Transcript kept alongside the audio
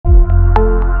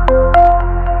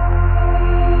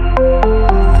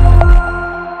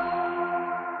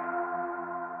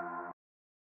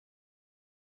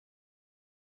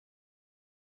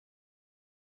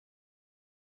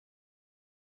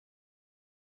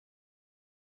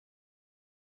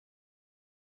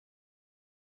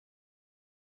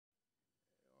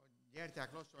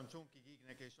gyertyák lassan csonkig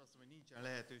égnek, és azt mondom, hogy nincsen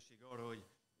lehetőség arra, hogy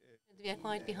we are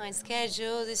quite behind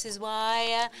schedule. This is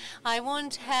why I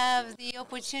won't have the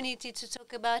opportunity to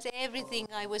talk about everything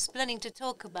I was planning to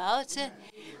talk about.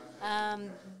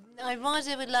 I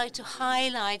rather would like to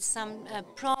highlight some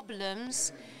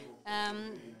problems.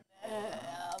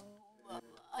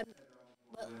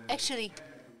 Well, actually,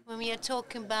 when we are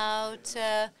talking about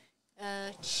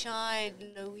child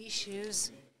law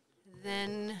issues,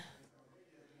 then,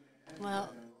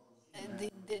 well,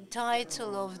 the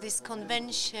title of this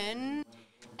convention,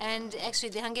 and actually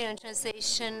the Hungarian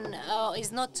translation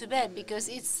is not too bad, because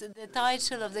it's the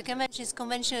title of the convention is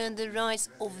Convention on the Rights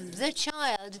of the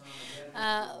Child.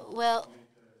 Well,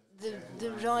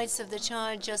 the rights of the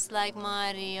child, just like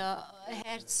Maria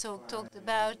Herzog talked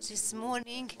about this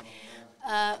morning,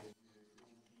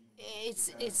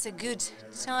 it's a good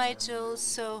title.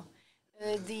 So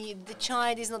the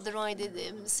child is not the right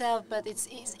himself, but it's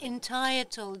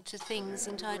entitled to things,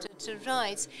 entitled to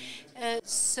rights.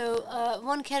 So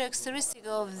one characteristic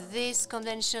of this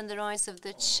Convention on the Rights of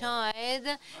the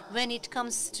Child, when it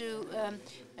comes to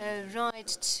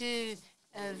right to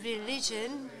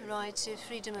religion, right to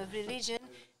freedom of religion,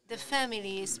 the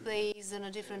family is placed on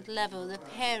a different level. The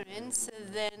parents,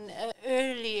 than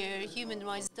earlier human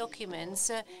rights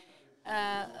documents.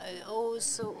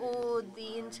 Also all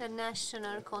the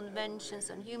international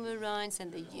conventions on human rights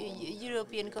and the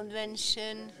European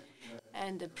Convention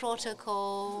and the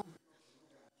protocol,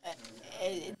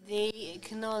 they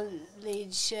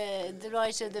acknowledge the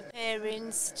right of the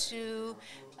parents to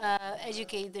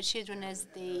educate their children as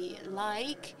they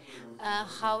like.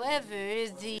 However,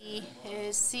 the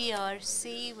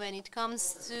CRC, when it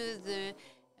comes to the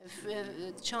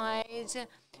child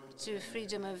to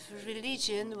freedom of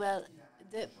religion, well,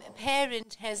 the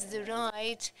parent has the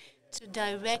right to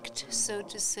direct, so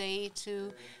to say,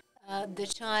 to the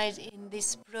child in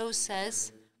this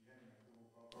process.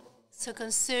 So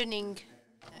concerning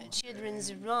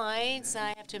children's rights,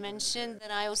 I have to mention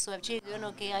that I also have children.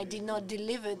 Okay, I did not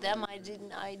deliver them. I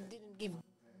didn't give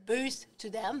birth to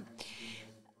them.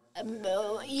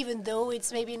 Even though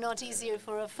it's maybe not easier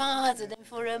for a father than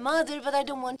for a mother, but I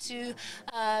don't want to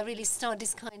really start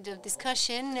this kind of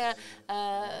discussion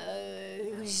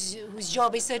whose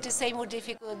job is, so to say, more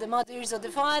difficult, the mothers or the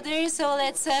fathers. So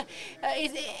let's,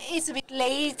 it's a bit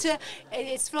late,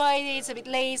 it's Friday, it's a bit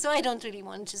late, so I don't really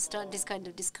want to start this kind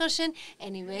of discussion.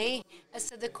 Anyway,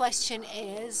 so the question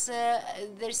is,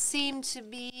 there seem to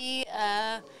be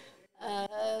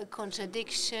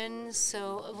contradiction.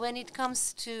 So when it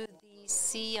comes to the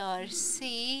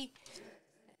CRC,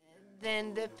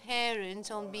 then the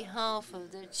parent, on behalf of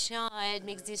the child,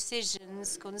 makes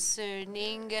decisions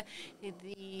concerning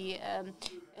the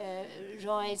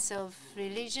rights of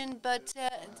religion, but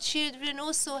children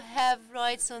also have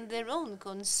rights on their own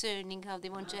concerning how they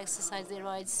want to exercise their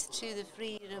rights to the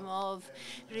freedom of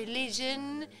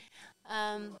religion.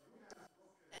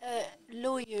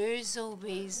 Lawyers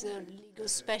always, legal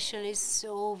specialists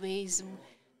always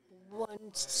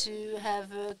want to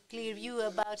have a clear view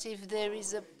about if there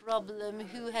is a problem,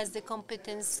 who has the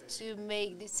competence to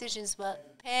make decisions. Well,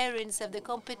 parents have the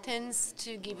competence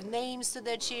to give names to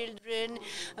their children,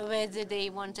 whether they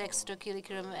want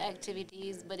extracurricular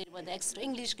activities, but they want extra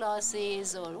English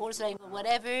classes or horse riding or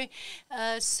whatever.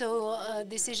 So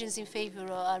decisions in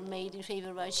favor are made in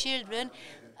favor of our children.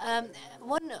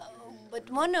 But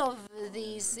one of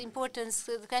these important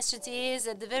questions is,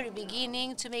 at the very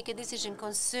beginning, to make a decision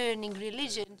concerning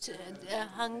religion. The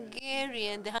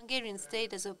Hungarian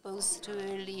state, as opposed to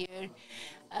earlier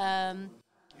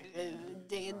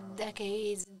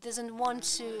decades, doesn't want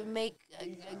to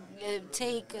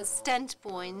take a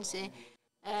standpoint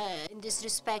in this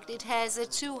respect. It has a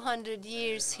 200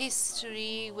 years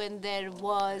history when there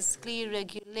was clear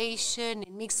regulation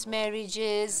in mixed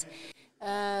marriages.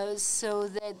 So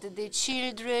that the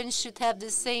children should have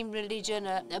the same religion,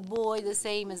 a boy the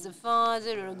same as the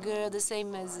father, or a girl the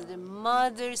same as the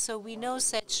mother. So we know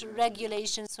such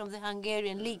regulations from the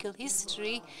Hungarian legal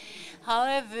history.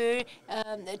 However,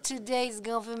 today's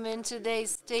government,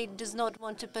 today's state does not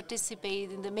want to participate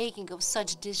in the making of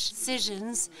such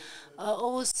decisions.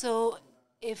 Also,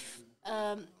 if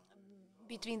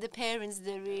between the parents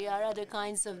there are other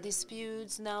kinds of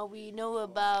disputes. Now we know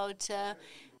about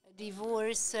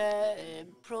divorce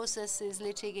processes,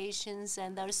 litigations,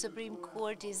 and our Supreme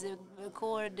Court is in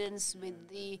accordance with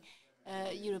the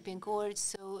European Court,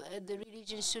 so the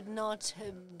religion should not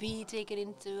be taken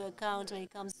into account when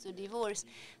it comes to divorce.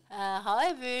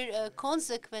 However,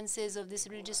 consequences of this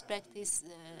religious practice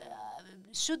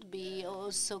should be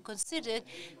also considered.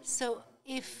 So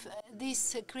if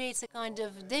this creates a kind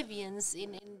of deviance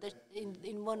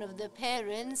in one of the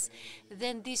parents,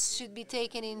 then this should be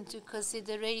taken into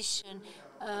consideration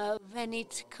when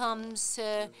it comes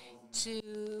to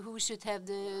who should have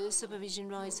the supervision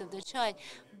rights of the child.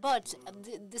 But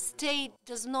the state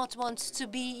does not want to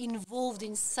be involved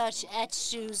in such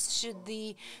issues. Should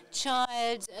the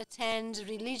child attend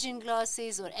religion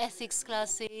classes or ethics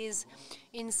classes?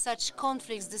 In such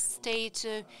conflicts, the state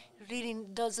really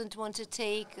doesn't want to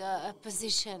take a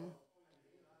position.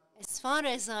 As far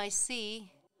as I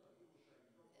see,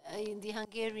 in the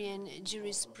Hungarian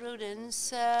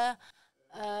jurisprudence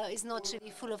is not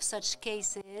really full of such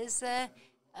cases.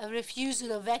 A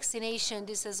refusal of vaccination,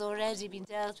 this has already been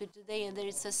dealt with today, and there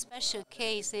is a special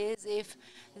cases if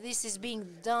this is being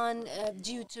done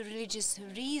due to religious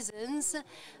reasons.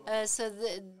 There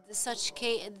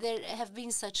have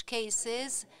been such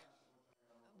cases,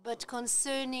 but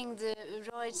concerning the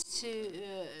right to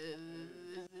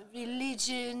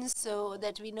religion, so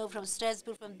that we know from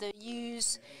Strasbourg, from the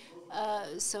use,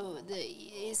 so the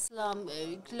Islam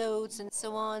clothes and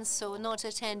so on, so not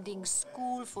attending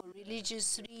school for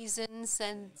religious reasons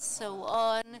and so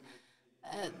on.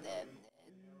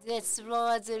 That's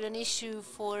rather an issue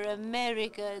for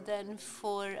America than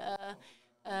for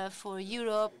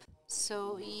Europe.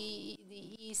 So the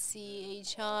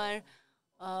ECHR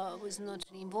was not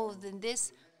really involved in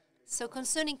this. So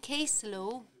concerning case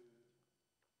law,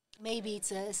 maybe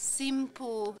it's a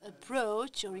simple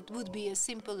approach, or it would be a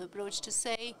simple approach to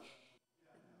say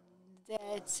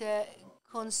that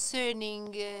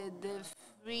concerning the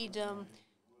freedom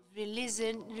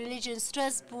religion,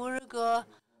 Strasbourg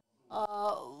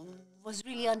was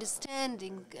really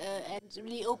understanding and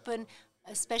really open,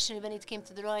 especially when it came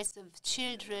to the rights of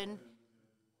children.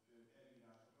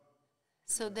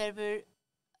 So there were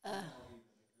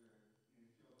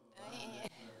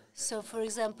so, for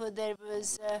example, there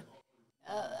was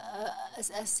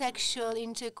a sexual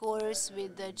intercourse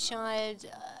with a child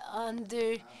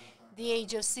under the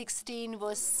age of 16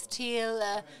 was still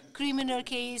a criminal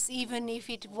case, even if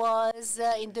it was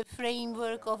in the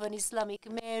framework of an Islamic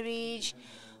marriage,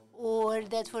 or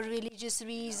that for religious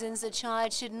reasons a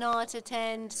child should not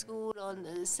attend school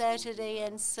on Saturday,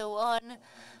 and so on.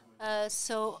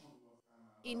 So,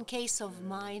 in case of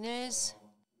minors,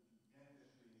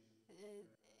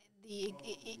 the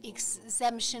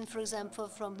exemption, for example,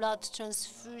 from blood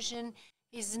transfusion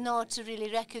is not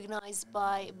really recognized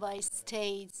by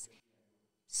states.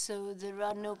 So there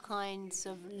are no kinds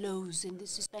of laws in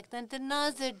this respect. And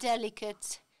another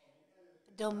delicate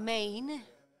domain,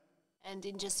 and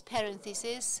in just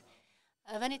parentheses,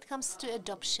 when it comes to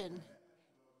adoption,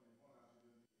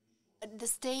 the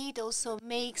state also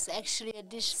makes actually a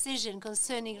decision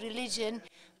concerning religion,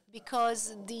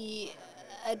 because the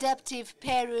adoptive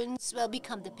parents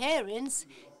become the parents.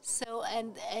 So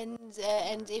and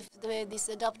if this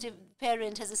adoptive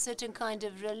parent has a certain kind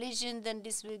of religion, then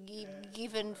this will be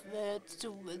given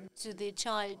to the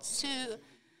child too,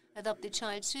 adopted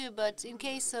child too. But in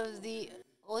case of the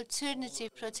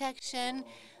alternative protection,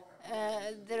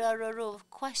 there are a row of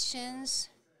questions.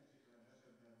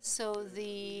 So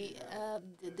the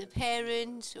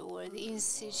parent or the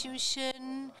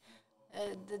institution,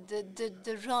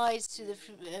 the right to the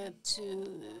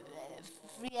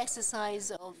free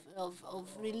exercise of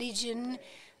religion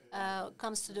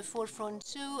comes to the forefront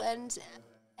too, and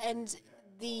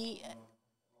the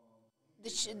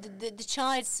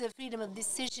child's freedom of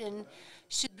decision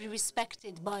should be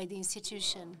respected by the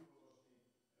institution.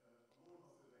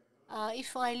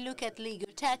 If I look at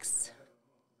legal texts,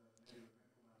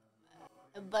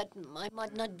 but I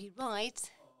might not be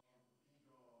right.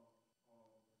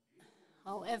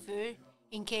 However,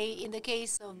 in the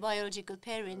case of biological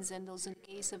parents and also in the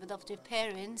case of adoptive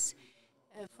parents,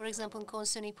 for example,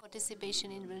 concerning participation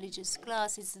in religious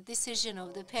class, it's the decision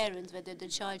of the parent whether the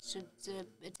child should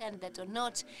attend that or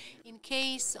not. In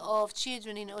case of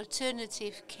children in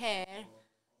alternative care,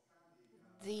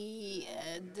 the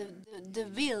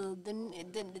will,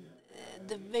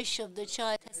 the wish of the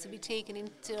child has to be taken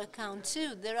into account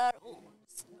too.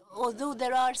 Although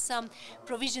there are some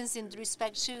provisions in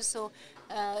respect to, so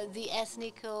the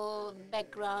ethnical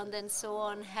background and so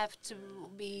on have to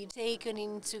be taken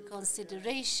into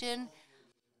consideration.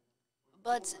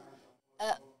 But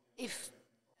if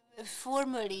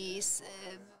formally,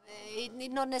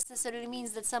 it not necessarily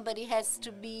means that somebody has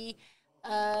to be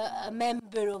a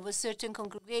member of a certain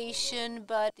congregation,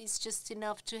 but it's just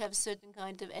enough to have certain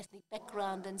kind of ethnic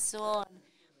background and so on.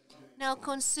 Now,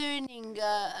 concerning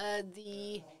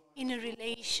the inner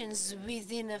relations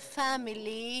within a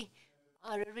family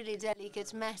are a really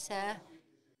delicate matter,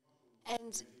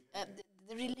 and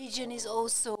religion is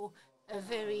also a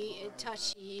very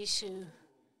touchy issue.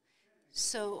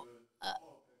 So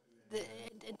the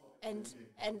and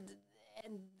and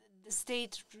and the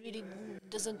state really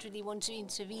doesn't really want to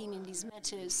intervene in these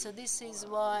matters. So this is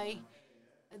why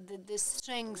the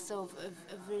strength of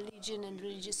religion and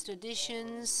religious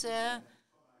traditions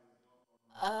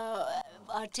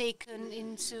are taken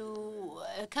into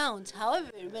account.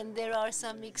 However, when there are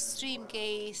some extreme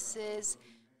cases,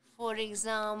 for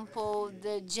example,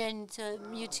 the genital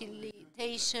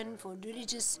mutilation for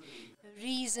religious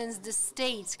reasons, the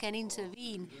state can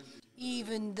intervene,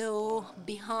 even though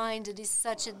behind it is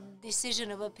such a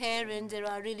decision of a parent, there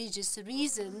are religious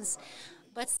reasons.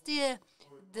 But still,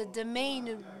 the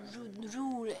main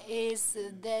rule is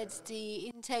that the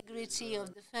integrity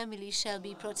of the family shall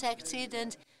be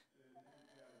protected,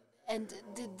 and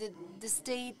the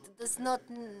state does not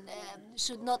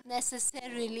should not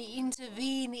necessarily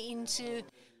intervene into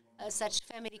such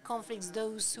family conflicts.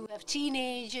 Those who have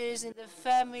teenagers in the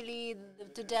family,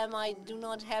 to them I do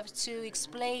not have to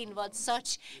explain what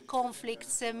such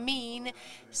conflicts mean.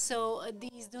 So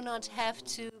these do not have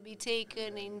to be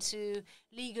taken into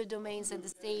legal domains, and the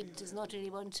state does not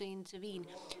really want to intervene.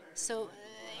 So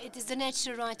it is the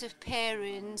natural right of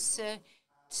parents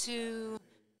to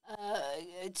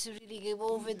really give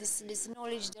over this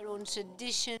knowledge, their own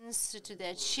traditions to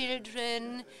their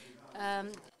children,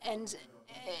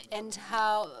 and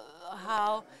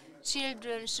how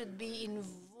children should be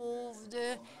involved.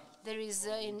 There is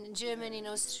in Germany, in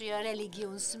Austria,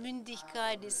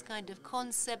 Religionsmündigkeit, this kind of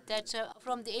concept that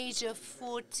from the age of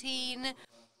 14,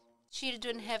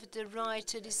 children have the right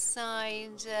to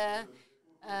decide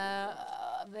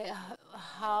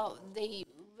how they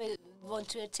want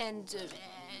to attend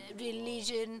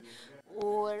religion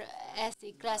or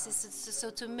ethic classes, so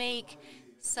to make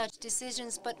such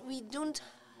decisions. But we don't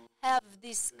have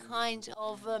this kind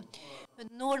of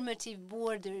normative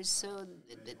borders, so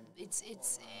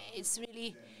it's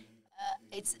really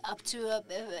it's up to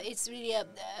it's really a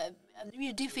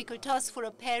really difficult task for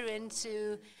a parent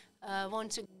to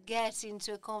want to get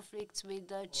into a conflict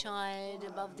with a child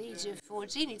above the age of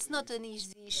 14. It's not an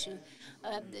easy issue.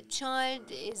 The child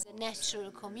is a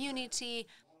natural community,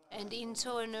 and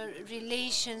internal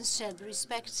relations shall be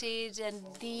respected, and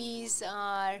these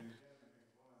are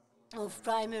of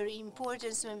primary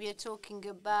importance when we are talking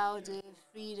about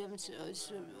freedom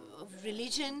of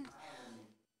religion.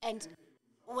 And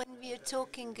when we are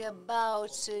talking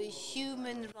about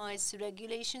human rights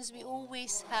regulations, we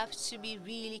always have to be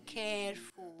really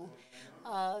careful.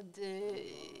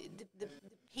 The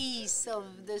peace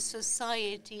of the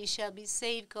society shall be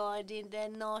safeguarded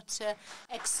and not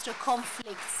extra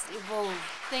conflicts evolve.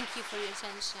 Thank you for your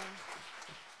attention.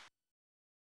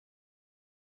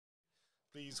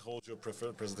 Please hold your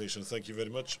presentation. Thank you very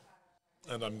much.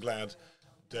 And I'm glad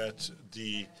that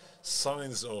the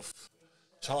signs of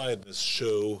tiredness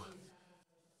show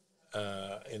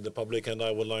in the public, and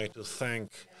I would like to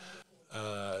thank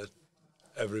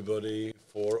everybody,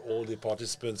 for all the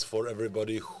participants, for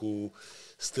everybody who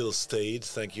still stayed.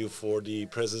 Thank you for the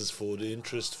presence, for the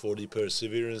interest, for the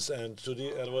perseverance, and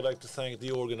I would like to thank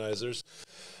the organizers,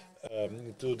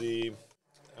 to the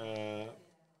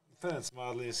Ferenc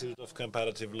Mádl Institute of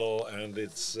Comparative Law and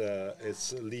its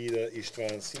leader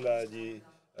István Szilágyi,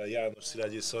 János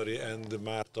Szilágyi, sorry, and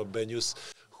Márta Benyus,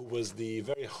 who was the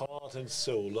very heart and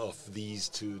soul of these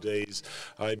 2 days.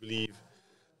 I believe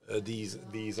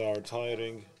these are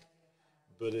tiring,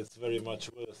 but it's very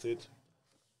much worth it.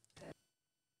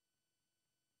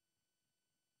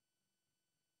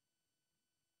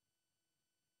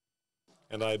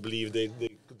 And I believe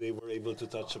they were able to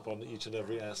touch upon each and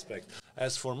every aspect.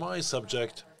 As for my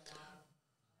subject,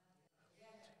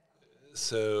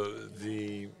 so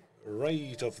the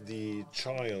right of the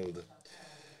child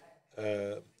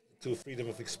to freedom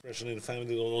of expression in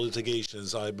family law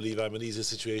litigations, I believe I'm in an easy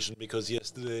situation, because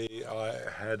yesterday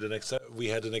we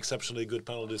had an exceptionally good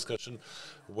panel discussion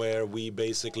where we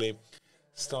basically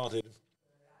started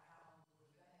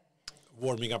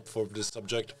warming up for this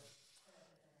subject.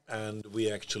 And we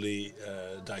actually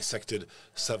dissected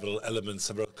several elements,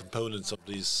 several components of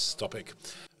this topic.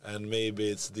 And maybe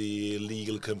it's the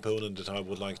legal component that I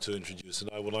would like to introduce.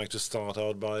 And I would like to start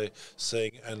out by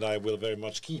saying, and I will very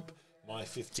much keep my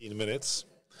 15 minutes,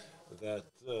 that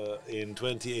in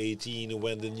 2018,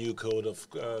 when the new Code of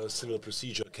Civil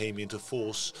Procedure came into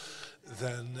force,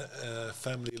 then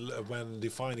when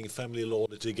defining family law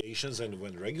litigations and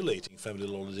when regulating family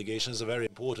law litigations, a very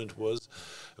important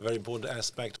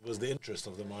aspect was the interest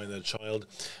of the minor child.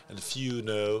 And few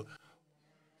know,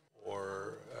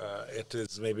 or it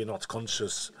is maybe not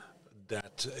conscious,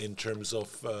 that in terms of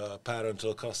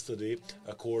parental custody,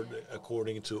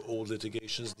 according to old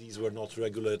litigations, these were not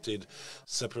regulated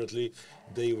separately.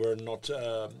 They were not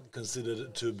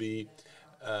considered to be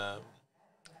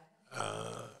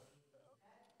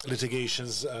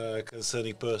litigations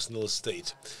concerning personal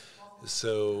estate.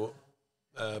 So,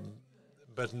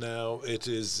 but now it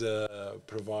is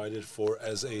provided for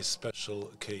as a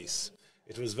special case.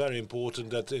 It was very important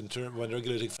that when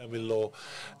regulating family law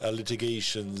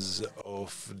litigations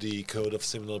of the Code of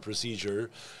Civil Procedure,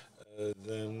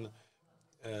 then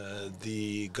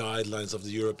the guidelines of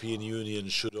the European Union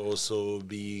should also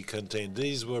be contained.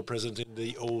 These were present in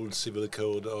the old Civil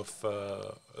Code of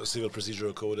Civil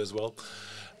Procedural Code as well.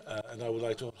 And I would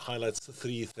like to highlight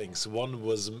three things. One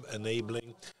was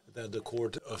enabling that the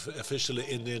court officially,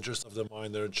 in the interest of the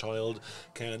minor child,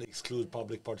 can exclude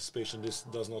public participation. This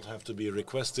does not have to be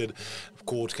requested.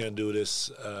 Court can do this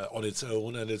on its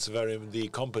own, and the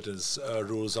competence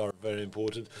rules are very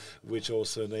important, which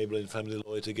also enable in family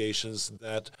law litigations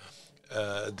that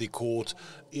the court,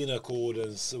 in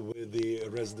accordance with the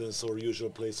residence or usual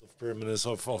place of permanence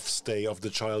of stay of the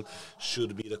child,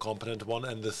 should be the competent one.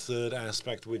 And the third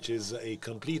aspect, which is a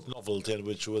complete novelty and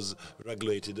which was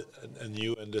regulated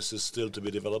anew, and this is still to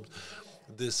be developed,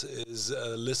 this is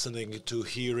listening to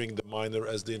hearing the minor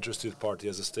as the interested party,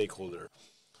 as a stakeholder.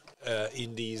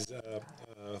 In these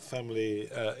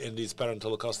in these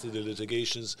parental custody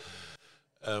litigations,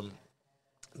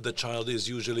 the child is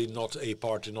usually not a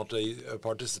party, not a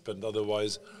participant.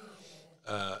 Otherwise,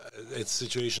 its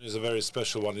situation is a very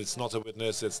special one. It's not a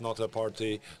witness, it's not a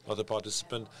party, not a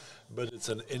participant, but it's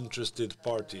an interested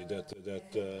party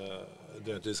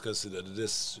that is considered.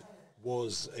 This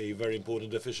was a very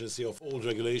important deficiency of old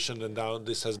regulation, and now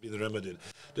this has been remedied.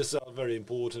 These are very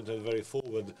important and very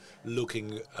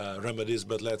forward-looking remedies,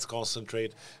 but let's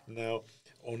concentrate now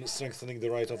on strengthening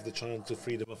the right of the child to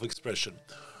freedom of expression.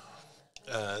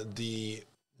 The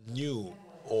new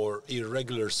or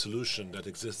irregular solution that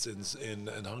exists in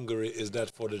Hungary is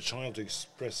that for the child to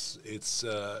express its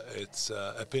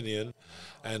opinion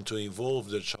and to involve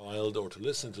the child or to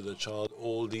listen to the child,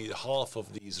 half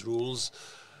of these rules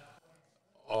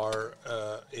are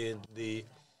in the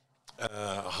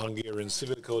Hungarian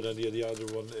Civil Code, and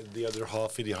the other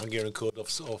half in the Hungarian Code of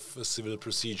Civil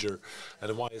Procedure.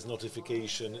 And why is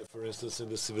notification, for instance, in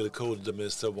the Civil Code, the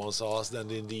minister once asked,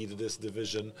 and indeed this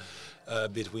division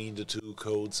between the two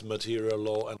codes, material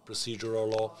law and procedural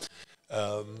law,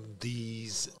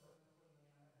 these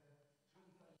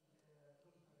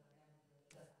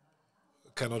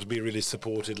cannot be really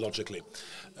supported logically.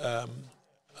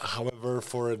 However,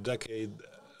 for a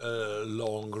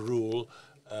decade-long rule,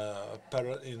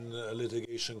 in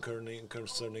litigation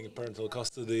concerning parental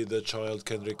custody, the child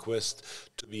can request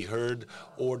to be heard,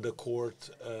 or the court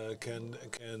can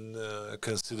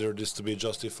consider this to be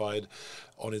justified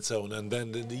on its own. And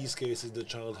then in these cases, the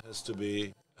child has to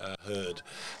be heard.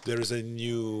 There is a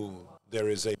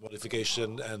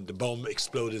modification, and the bomb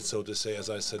exploded, so to say, as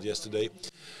I said yesterday,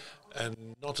 and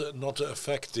not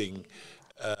affecting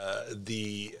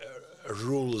the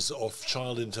rules of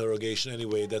child interrogation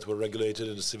anyway that were regulated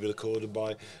in the Civil Code,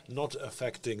 by not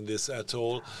affecting this at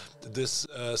all. This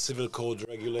Civil Code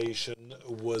regulation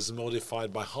was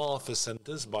modified by half a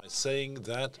sentence by saying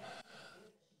that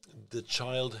the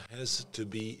child has to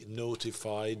be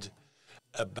notified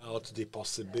about the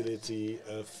possibility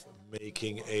of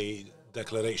making a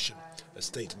declaration, a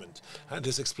statement. And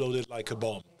this exploded like a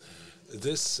bomb.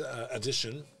 This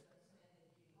addition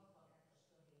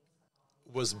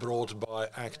was brought by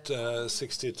Act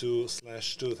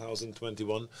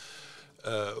 62/2021,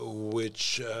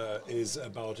 which is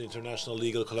about international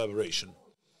legal collaboration.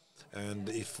 And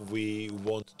if we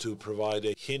want to provide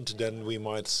a hint, then we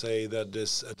might say that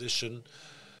this addition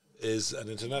is an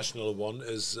international one,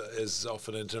 is of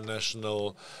an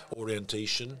international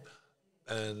orientation,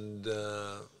 and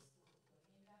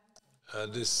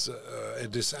this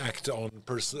act on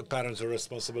parental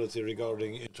responsibility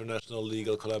regarding international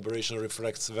legal collaboration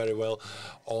reflects very well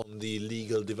on the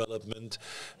legal development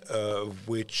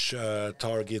which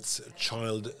targets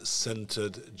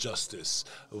child-centered justice.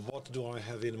 What do I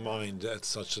have in mind at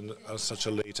such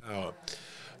a late hour?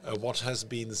 What has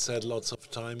been said lots of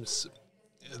times,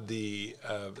 the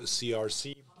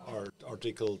CRC,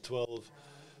 Article 12,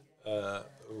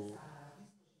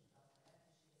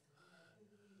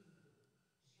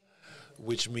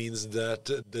 which means that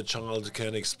the child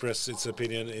can express its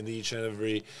opinion in each and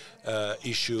every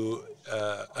issue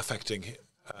affecting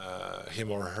him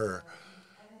or her.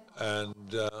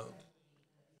 And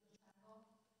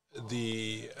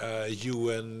the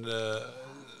UN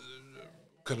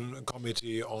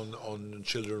Committee on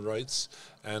Children's Rights,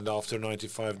 and after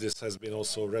 '95 this has been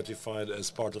also ratified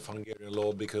as part of Hungarian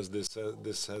law, because this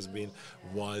has been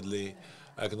widely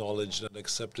acknowledged and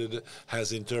accepted,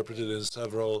 has interpreted in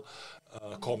several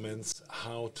comments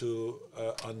how to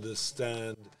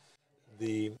understand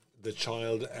the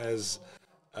child as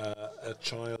a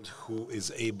child who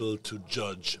is able to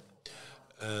judge.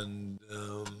 And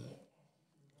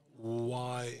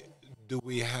why do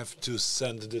we have to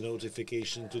send the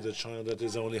notification to the child that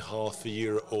is only half a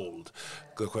year old?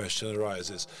 The question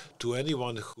arises. To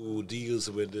anyone who deals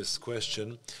with this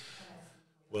question,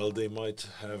 well, they might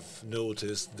have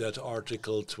noticed that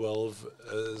Article 12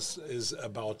 is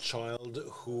about child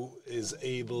who is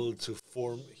able to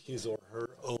form his or her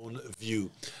own view.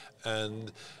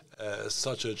 And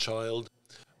such a child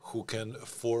who can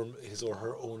form his or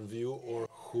her own view or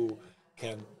who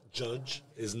can judge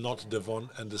is not the one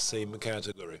and the same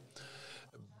category.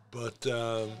 But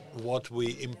what we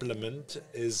implement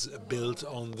is built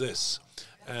on this.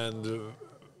 And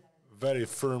very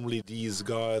firmly these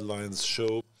guidelines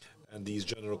show, and these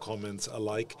general comments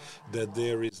alike, that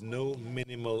there is no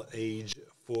minimal age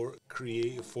for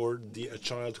a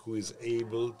child who is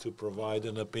able to provide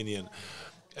an opinion.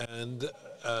 And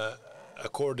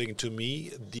according to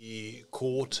me, the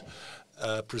court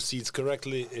proceeds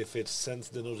correctly if it sends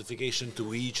the notification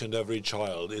to each and every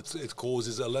child. It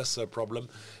causes a lesser problem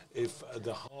if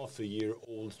the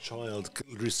half-a-year-old child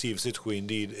receives it, who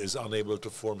indeed is unable to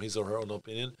form his or her own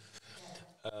opinion.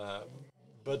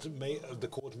 But the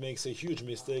court makes a huge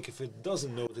mistake if it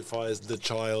doesn't notify the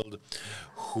child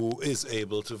who is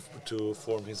able to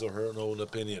form his or her own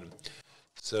opinion.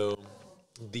 So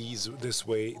this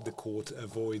way the court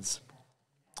avoids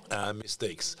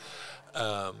mistakes.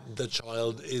 The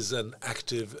child is an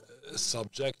active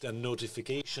subject, and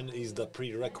notification is the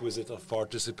prerequisite of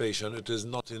participation. It is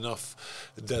not enough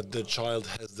that the child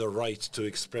has the right to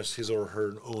express his or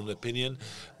her own opinion,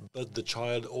 but the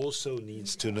child also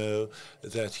needs to know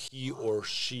that he or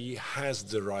she has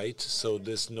the right. So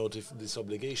this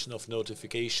obligation of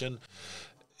notification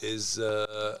is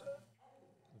the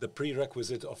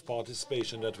prerequisite of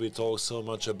participation that we talk so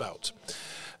much about.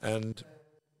 And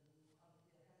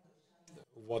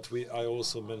what I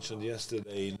also mentioned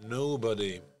yesterday,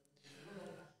 nobody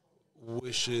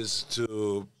wishes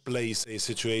to place a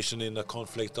situation in a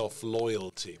conflict of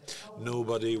loyalty.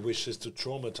 Nobody wishes to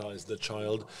traumatize the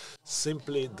child.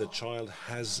 Simply, the child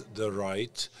has the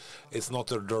right. It's not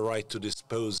the right to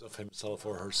dispose of himself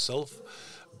or herself,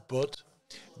 but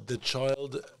the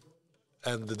child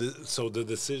and the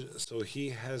decision. So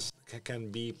he can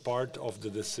be part of the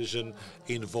decision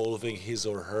involving his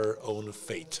or her own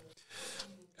fate.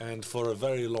 And for a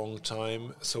very long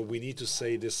time, so we need to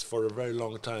say this for a very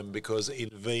long time, because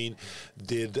in vain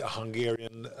did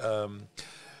Hungarian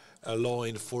law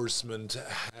enforcement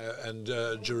and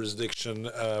jurisdiction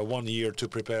 1 year to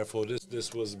prepare for this.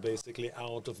 This was basically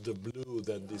out of the blue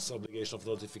that this obligation of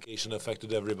notification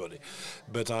affected everybody.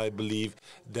 But I believe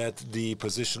that the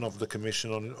position of the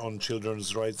Commission on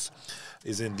Children's Rights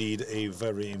is indeed a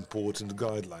very important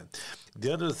guideline.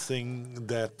 The other thing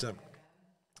that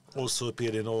also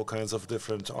appeared in all kinds of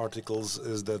different articles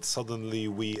is that suddenly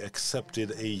we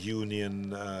accepted a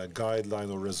union guideline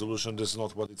or resolution. This is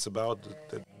not what it's about.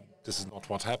 This is not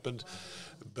what happened.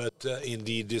 But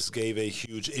indeed, this gave a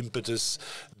huge impetus.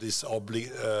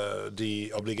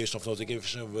 The obligation of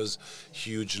notification was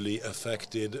hugely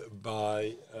affected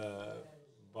by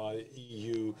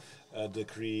EU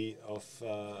decree of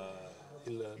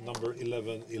number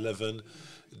 1111.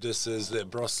 This is the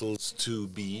Brussels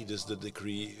 2B. This is the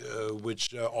decree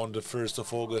which on the 1st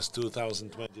of August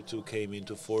 2022 came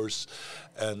into force,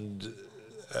 and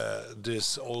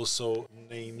this also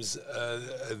names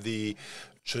the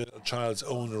child's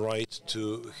own right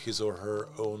to his or her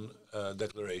own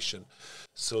declaration.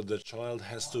 So the child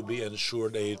has to be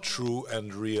ensured a true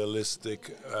and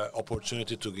realistic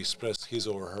opportunity to express his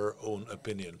or her own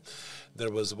opinion. There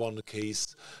was one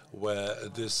case where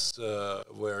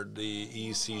where the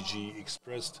ECG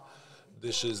expressed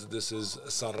this is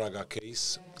Sarraga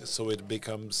case, so it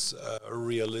becomes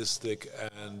realistic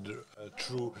and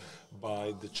true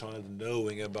by the child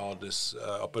knowing about this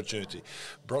opportunity.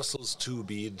 Brussels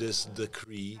 2B, this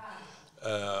decree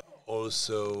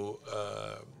also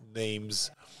names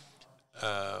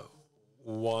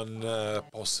one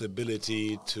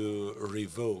possibility to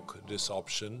revoke this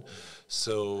option.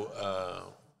 So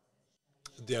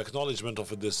the acknowledgement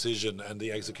of a decision and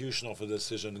the execution of a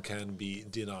decision can be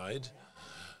denied.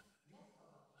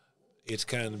 It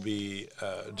can be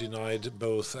denied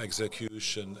both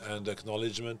execution and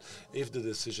acknowledgement if the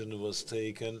decision was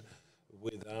taken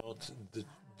without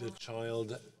the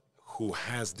child who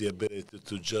has the ability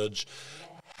to judge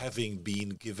having been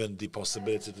given the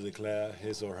possibility to declare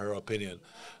his or her opinion.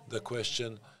 The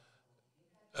question,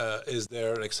 is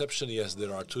there an exception? Yes,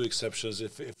 there are two exceptions.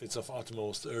 If it's of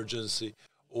utmost urgency,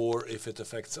 or if it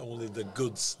affects only the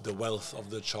goods, the wealth of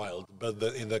the child. But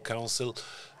in the council,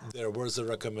 there was a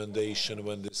recommendation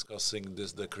when discussing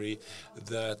this decree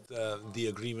that the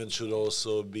agreement should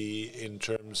also be in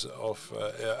terms of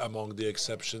among the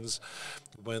exceptions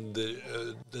when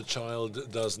the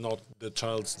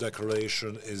child's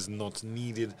declaration is not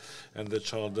needed and the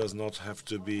child does not have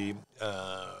to be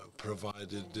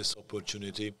provided this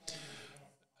opportunity.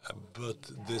 But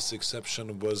this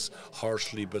exception was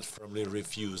harshly but firmly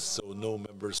refused, so no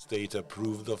member state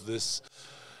approved of this.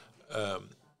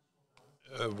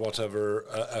 Whatever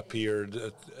appeared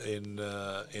in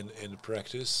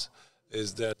practice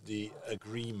is that the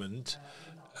agreement,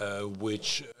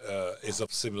 which is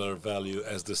of similar value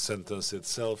as the sentence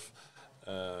itself,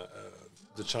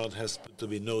 the child has to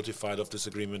be notified of this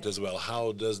agreement as well.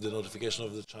 How does the notification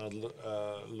of the child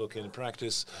look in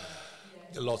practice?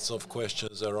 Lots of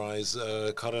questions arise.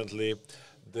 Currently,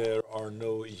 there are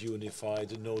no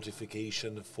unified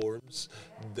notification forms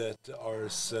that are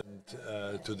sent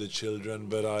to the children,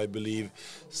 but I believe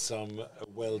some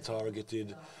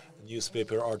well-targeted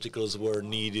newspaper articles were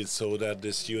needed so that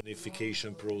this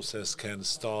unification process can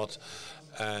start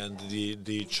and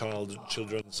the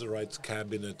Children's Rights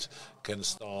Cabinet can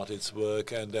start its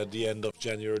work, and at the end of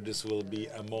January this will be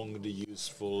among the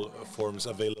useful forms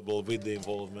available with the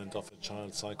involvement of a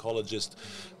child psychologist,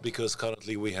 because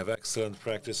currently we have excellent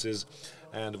practices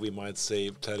and we might say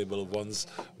terrible ones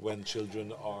when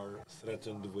children are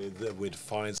threatened with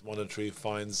fines, monetary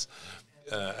fines,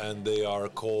 and they are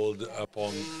called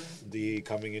upon the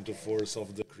coming into force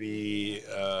of Decree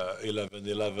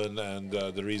 1111 and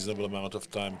the reasonable amount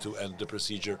of time to end the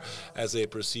procedure. As a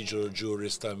procedural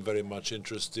jurist, I'm very much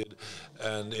interested,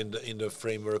 and in the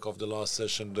framework of the last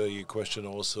session, the question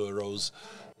also arose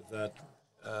that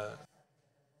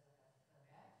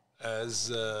as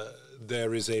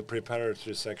there is a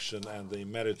preparatory section and a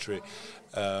mandatory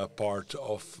part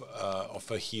of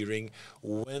a hearing,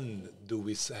 when do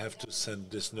we have to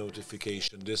send this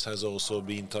notification? This has also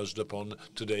been touched upon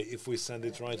today. If we send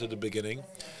it right at the beginning,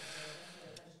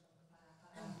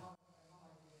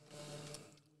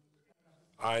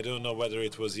 I don't know whether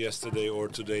it was yesterday or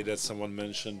today that someone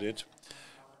mentioned it.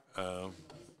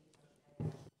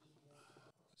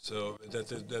 So that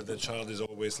the child is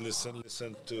always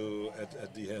listened to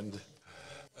at the end.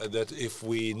 That if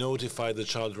we notify the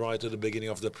child right at the beginning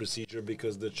of the procedure,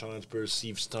 because the child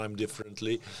perceives time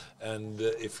differently, and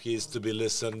if he is to be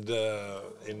listened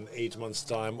in 8 months'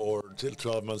 time or till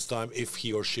 12 months' time, if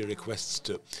he or she requests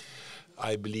to,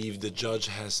 I believe the judge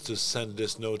has to send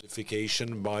this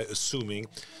notification by assuming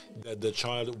that the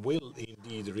child will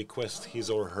indeed request his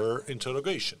or her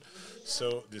interrogation.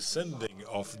 So the sending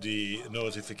of the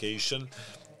notification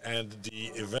and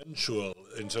the eventual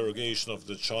interrogation of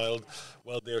the child,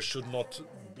 well, there should not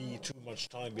be too much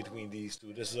time between these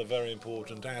two. This is a very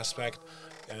important aspect,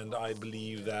 and I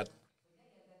believe that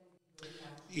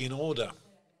in order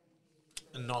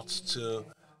not to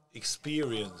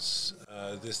experience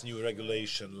this new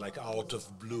regulation like out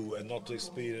of blue, and not to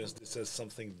experience this as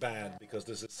something bad, because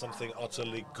this is something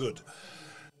utterly good.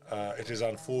 It is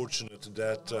unfortunate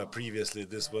that previously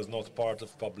this was not part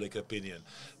of public opinion,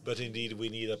 but indeed we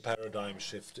need a paradigm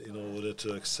shift in order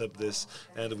to accept this,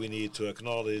 and we need to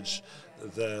acknowledge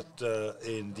that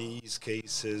in these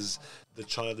cases the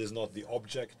child is not the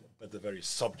object but the very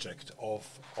subject of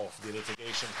the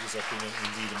litigation. His opinion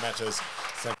indeed matters.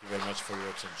 Thank you very much for your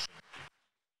attention.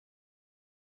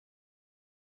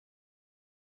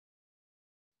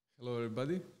 Hello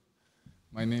everybody,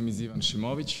 my name is Ivan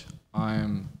Šimović. I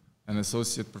am an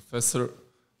associate professor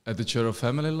at the Chair of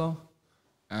Family Law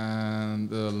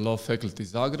and the Law Faculty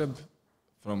Zagreb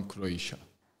from Croatia.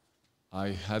 I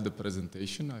had a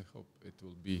presentation, I hope it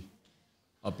will be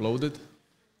uploaded.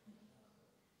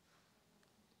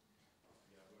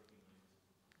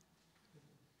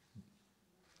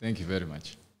 Thank you very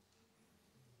much.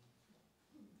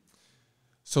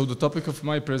 So the topic of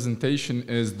my presentation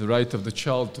is the right of the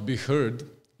child to be heard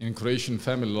in Croatian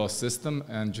family law system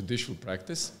and judicial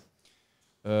practice.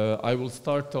 I will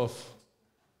start off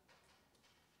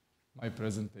my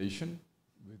presentation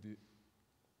with the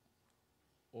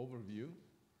overview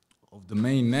of the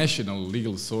main national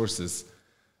legal sources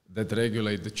that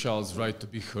regulate the child's right to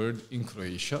be heard in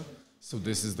Croatia. So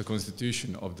this is the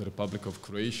Constitution of the Republic of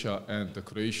Croatia and the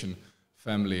Croatian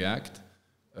Family Act,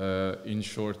 in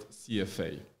short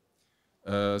CFA.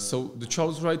 So the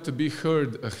child's right to be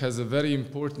heard has a very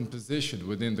important position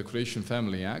within the Croatian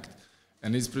Family Act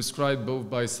and is prescribed both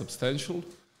by substantial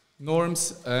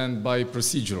norms and by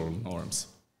procedural norms.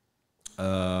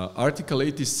 Article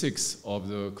 86 of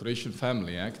the Croatian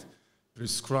Family Act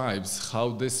prescribes how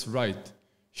this right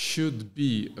should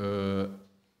be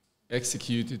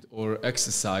executed or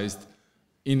exercised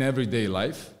in everyday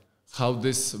life, how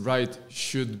this right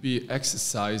should be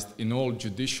exercised in all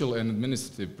judicial and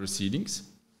administrative proceedings.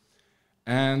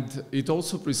 And it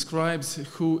also prescribes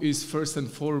who is first and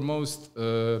foremost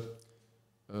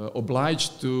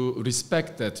obliged to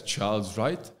respect that child's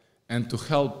right and to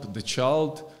help the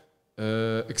child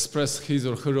express his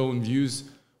or her own views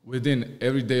within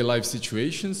everyday life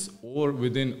situations or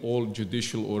within all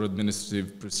judicial or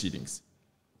administrative proceedings.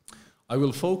 I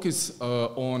will focus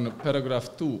on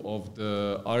paragraph 2 of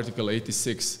the Article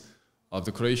 86 of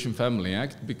the Croatian Family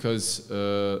Act because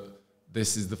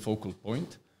this is the focal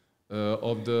point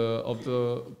of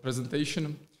the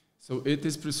presentation. So it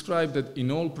is prescribed that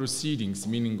in all proceedings,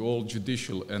 meaning all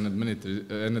judicial and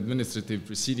administrative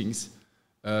proceedings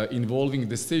involving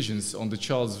decisions on the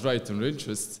child's rights and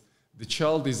interests, the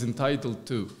child is entitled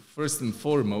to, first and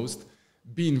foremost,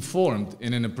 be informed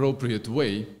in an appropriate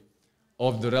way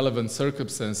of the relevant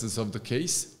circumstances of the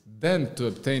case, then to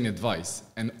obtain advice,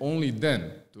 and only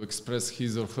then to express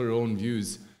his or her own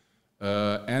views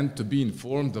and to be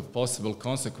informed of possible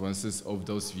consequences of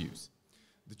those views.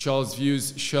 The child's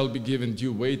views shall be given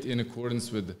due weight in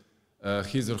accordance with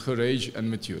his or her age and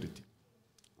maturity.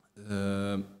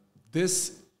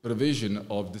 This provision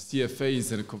of the CFA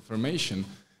is a confirmation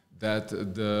that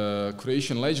the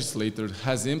Croatian legislature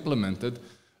has implemented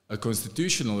a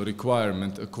constitutional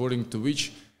requirement according to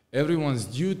which everyone's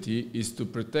duty is to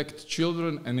protect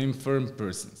children and infirm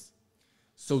persons.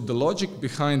 So the logic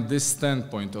behind this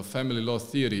standpoint of family law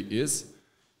theory is,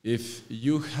 if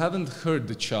you haven't heard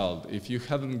the child, if you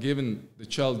haven't given the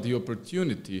child the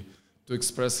opportunity to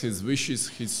express his wishes,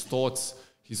 his thoughts,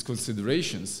 his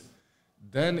considerations,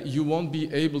 then you won't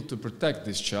be able to protect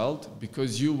this child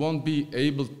because you won't be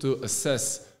able to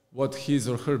assess what his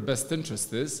or her best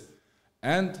interest is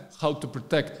and how to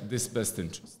protect this best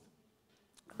interest.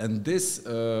 And this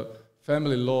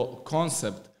family law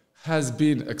concept has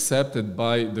been accepted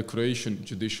by the Croatian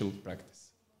judicial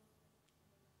practice.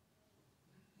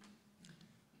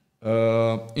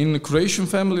 In Croatian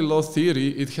family law theory,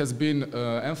 it has been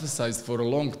emphasized for a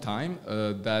long time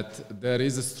that there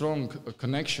is a strong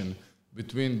connection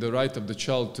between the right of the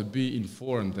child to be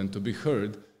informed and to be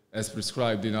heard, as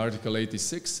prescribed in Article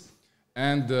 86,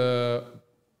 and the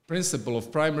principle of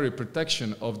primary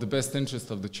protection of the best interest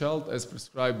of the child, as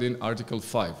prescribed in Article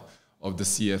 5 of the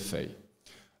CFA.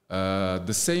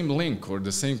 The same link or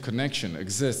the same connection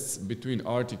exists between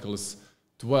Articles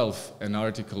 12 and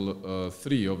Article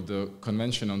 3 of the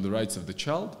Convention on the Rights of the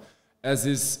Child, as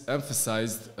is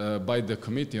emphasized by the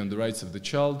Committee on the Rights of the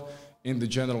Child in the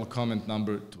General Comment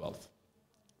number 12.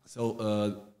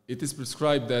 So it is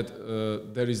prescribed that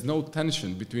there is no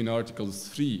tension between Articles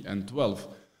 3 and 12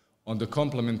 on the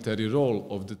complementary role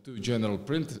of the two general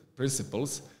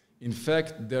principles. In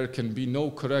fact, there can be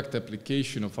no correct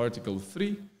application of Article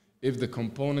 3 if the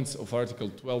components of Article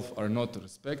 12 are not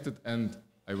respected, and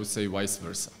I would say vice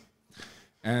versa.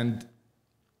 And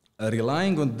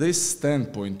relying on this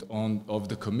standpoint of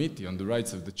the Committee on the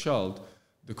Rights of the Child,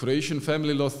 the Croatian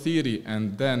family law theory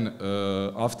and then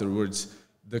afterwards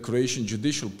the Croatian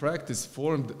judicial practice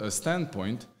formed a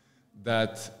standpoint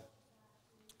that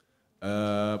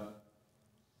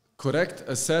correct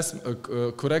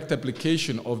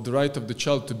application of the right of the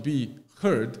child to be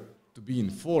heard, to be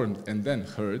informed and then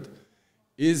heard,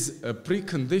 is a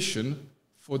precondition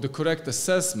for the correct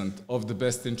assessment of the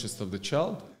best interest of the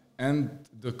child and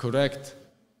the correct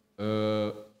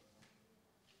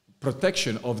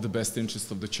protection of the best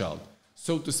interest of the child.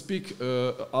 So to speak,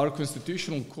 our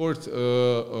Constitutional Court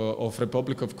of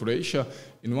Republic of Croatia,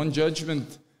 in one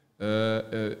judgment,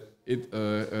 it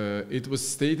was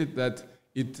stated that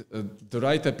the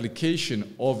right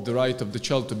application of the right of the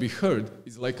child to be heard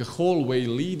is like a hallway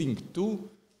leading to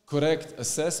correct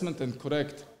assessment and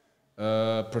correct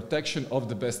protection of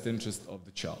the best interest of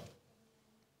the child.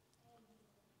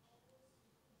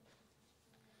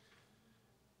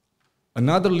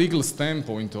 Another legal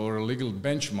standpoint or a legal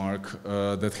benchmark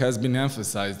that has been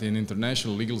emphasized in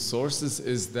international legal sources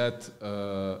is that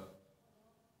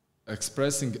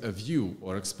expressing a view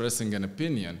or expressing an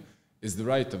opinion is the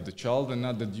right of the child and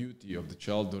not the duty of the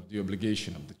child or the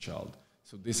obligation of the child.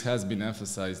 So this has been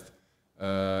emphasized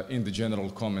in the General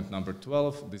Comment number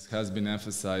 12. This has been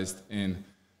emphasized in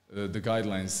the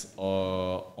guidelines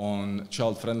on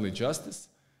child-friendly justice.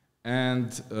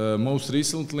 and most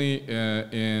recently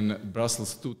in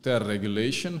Brussels 2-ter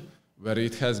regulation, where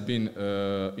it has been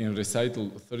in recital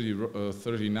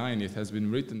 39, it has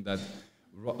been written that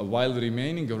while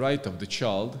remaining a right of the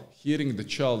child, hearing the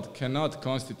child cannot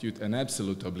constitute an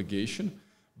absolute obligation,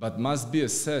 but must be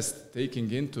assessed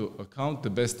taking into account the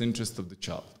best interest of the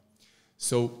child.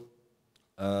 So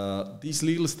this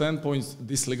legal standpoint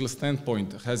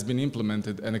has been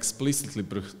implemented and explicitly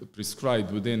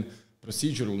prescribed within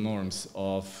procedural norms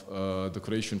of the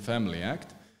Croatian Family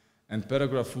Act. And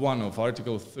paragraph 1 of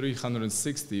Article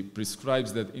 360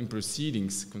 prescribes that in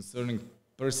proceedings concerning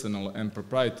personal and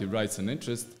proprietary rights and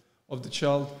interests of the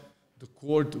child, the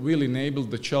court will enable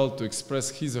the child to express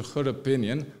his or her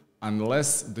opinion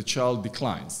unless the child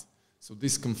declines. So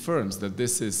this confirms that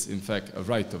this is, in fact, a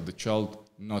right of the child,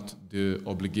 not the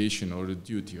obligation or the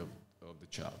duty of the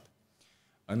child.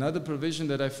 Another provision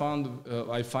that I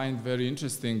find very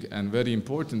interesting and very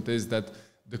important is that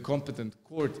the competent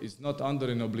court is not under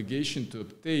an obligation to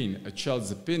obtain a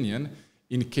child's opinion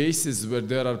in cases where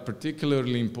there are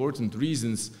particularly important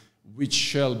reasons which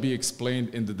shall be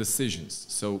explained in the decisions.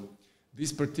 So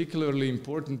these particularly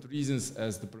important reasons,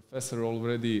 as the professor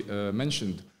already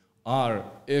mentioned, are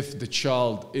if the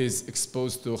child is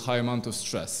exposed to a high amount of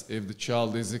stress, if the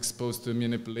child is exposed to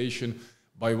manipulation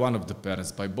by one of the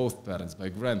parents, by both parents, by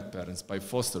grandparents, by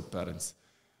foster parents,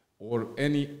 or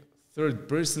any third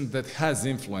person that has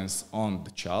influence on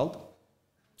the child.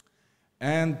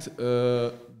 And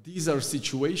these are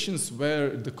situations where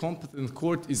the competent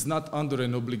court is not under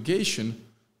an obligation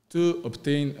to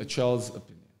obtain a child's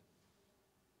opinion.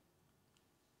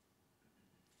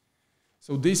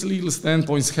 So these legal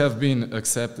standpoints have been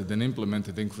accepted and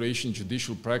implemented in Croatian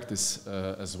judicial practice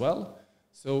as well.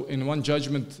 So in one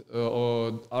judgment,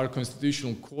 our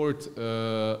constitutional court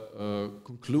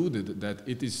concluded that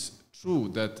it is true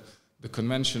that the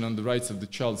Convention on the Rights of the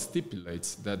Child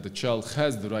stipulates that the child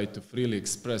has the right to freely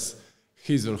express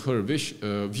his or her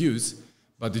views,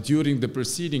 but during the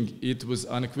proceeding it was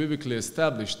unequivocally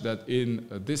established that in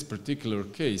this particular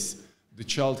case the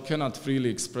child cannot freely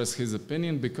express his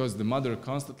opinion because the mother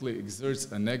constantly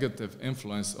exerts a negative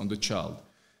influence on the child.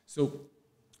 So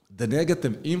the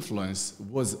negative influence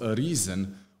was a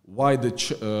reason why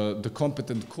the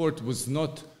competent court was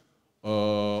not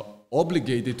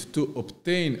obligated to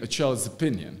obtain a child's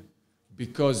opinion,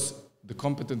 because the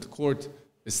competent court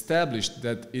established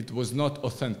that it was not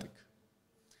authentic.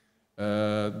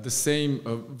 The same,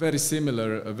 very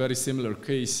similar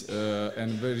case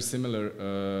and very similar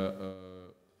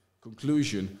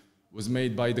conclusion was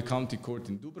made by the county court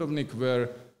in Dubrovnik, where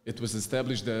it was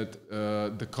established that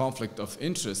the conflict of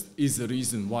interest is the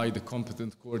reason why the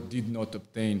competent court did not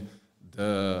obtain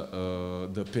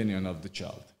the opinion of the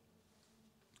child.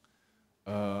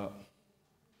 I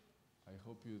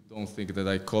hope you don't think that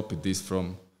I copied this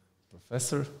from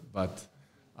professor, but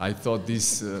I thought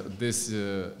this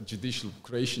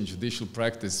Croatian judicial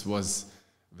practice was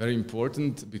very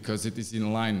important because it is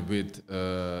in line with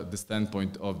the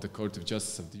standpoint of the Court of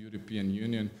Justice of the European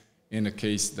Union in a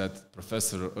case that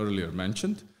professor earlier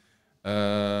mentioned.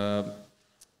 And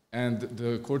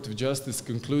the Court of Justice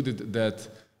concluded that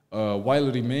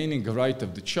while remaining a right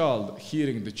of the child,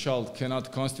 hearing the child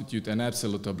cannot constitute an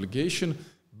absolute obligation,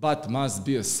 but must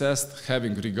be assessed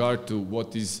having regard to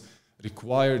what is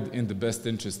required in the best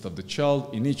interest of the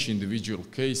child in each individual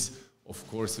case, of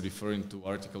course referring to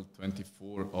Article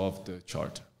 24 of the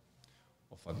Charter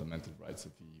of Fundamental Rights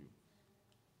of the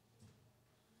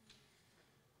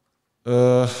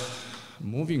EU.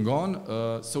 Moving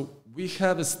on, so we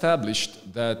have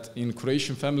established that in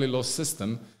Croatian family law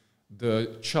system,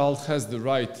 the child has the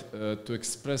right to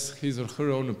express his or her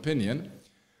own opinion,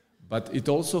 but it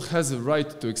also has a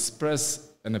right to express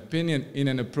an opinion in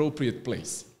an appropriate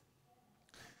place.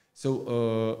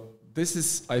 So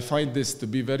I find this to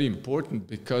be very important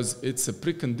because it's a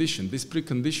precondition. This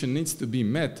precondition needs to be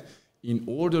met in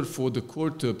order for the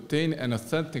court to obtain an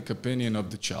authentic opinion of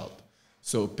the child.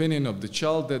 So opinion of the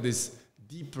child that is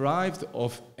deprived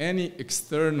of any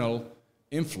external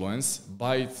influence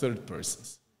by third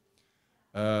persons.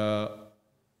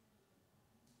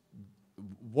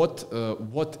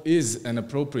 What is an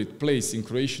appropriate place in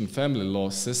Croatian family law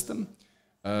system?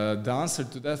 The answer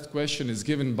to that question is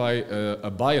given by a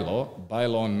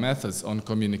bylaw on methods on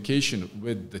communication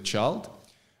with the child,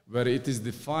 where it is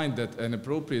defined that an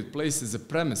appropriate place is a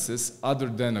premises other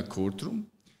than a courtroom,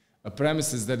 a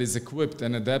premises that is equipped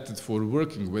and adapted for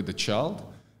working with the child,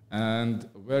 and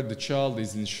where the child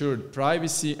is ensured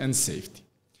privacy and safety.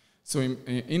 So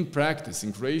in practice,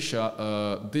 in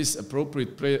Croatia, this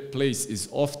appropriate place is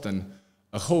often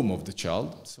a home of the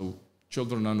child. So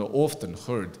children are often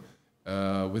heard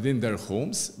within their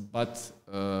homes, but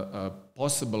a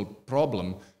possible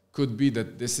problem could be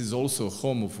that this is also a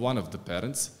home of one of the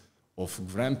parents, of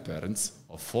grandparents,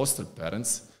 of foster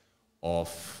parents,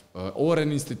 or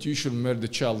an institution where the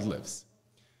child lives.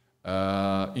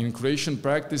 In Croatian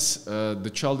practice,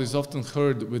 the child is often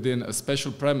heard within a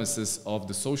special premises of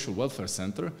the social welfare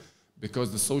center,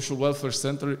 because the social welfare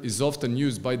center is often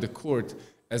used by the court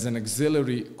as an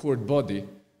auxiliary court body,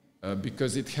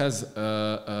 because it has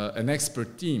an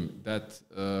expert team that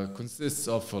consists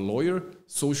of a lawyer,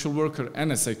 social worker,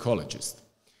 and a psychologist.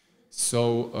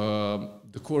 So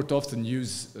the court often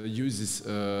uses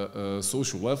a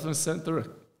social welfare center,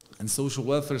 and social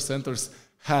welfare centers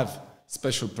have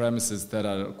special premises that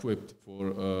are equipped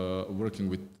for working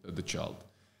with the child.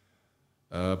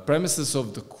 Premises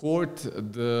of the court,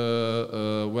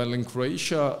 well, in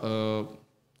Croatia,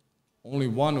 only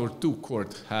one or two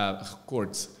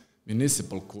courts,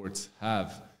 municipal courts,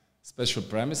 have special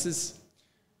premises,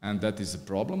 and that is a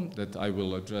problem that I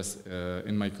will address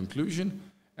in my conclusion.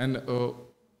 And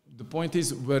the point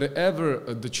is, wherever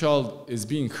the child is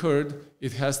being heard,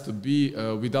 it has to be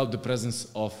without the presence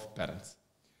of parents,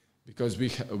 because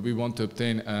we want to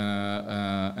obtain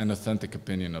an authentic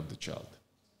opinion of the child.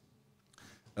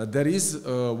 There is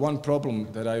one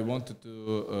problem that I wanted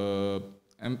to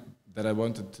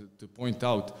point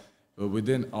out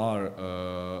within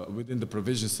the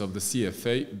provisions of the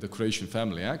CFA, the Croatian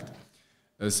Family Act.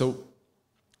 The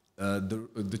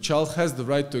child has the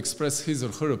right to express his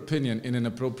or her opinion in an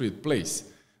appropriate place,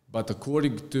 but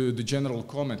according to the general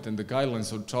comment and the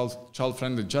guidelines of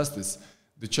child-friendly justice,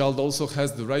 the child also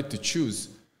has the right to choose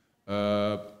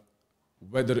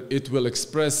whether it will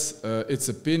express its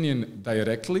opinion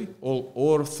directly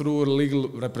or through a legal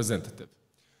representative.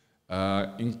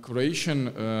 In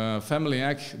Croatian Family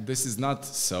Act, this is not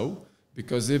so,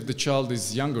 because if the child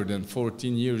is younger than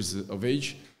 14 years of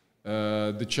age,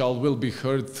 the child will be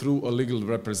heard through a legal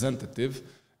representative,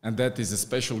 and that is a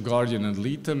special guardian ad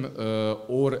litem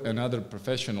or another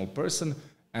professional person.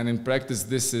 And in practice,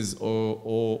 this is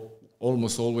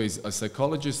almost always a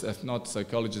psychologist, if not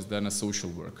psychologist, then a social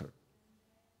worker.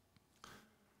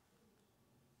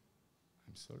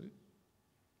 I'm sorry.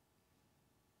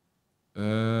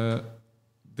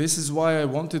 This is why I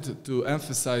wanted to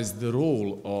emphasize the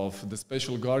role of the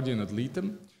special guardian ad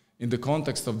litem in the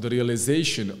context of the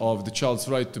realization of the child's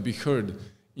right to be heard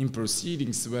in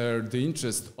proceedings where the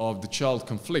interest of the child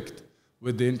conflict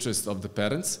with the interest of the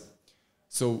parents.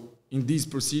 So in these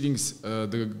proceedings,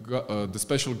 the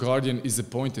special guardian is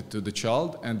appointed to the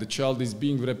child, and the child is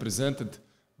being represented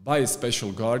by a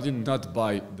special guardian, not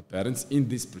by the parents, in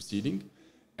this proceeding.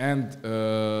 And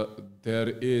there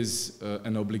is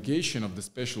an obligation of the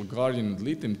special guardian ad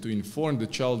litem to inform the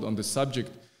child on the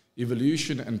subject,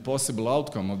 evolution, and possible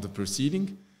outcome of the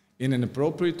proceeding in an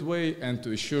appropriate way, and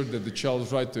to assure that the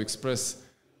child's right to express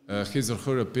his or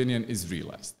her opinion is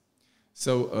realized.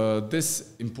 So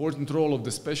this important role of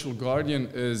the special guardian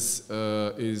is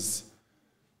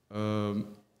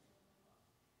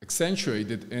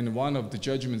accentuated in one of the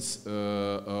judgments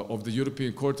of the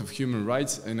European Court of Human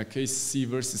Rights in a case C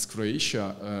versus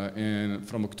Croatia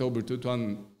from October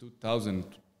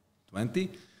 2020,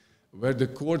 where the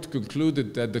court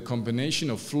concluded that the combination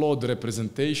of flawed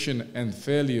representation and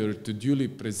failure to duly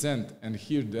present and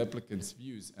hear the applicant's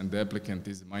views, and the applicant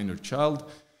is a minor child,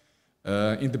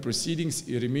 in the proceedings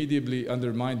irremediably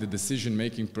undermined the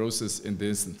decision-making process in the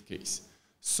instant case.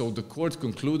 So the court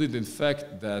concluded, in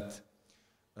fact, that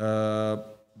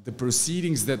the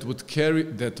proceedings that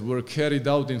were carried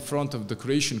out in front of the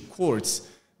Croatian courts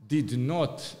did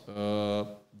not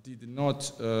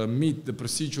meet the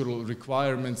procedural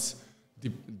requirements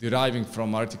deriving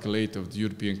from Article 8 of the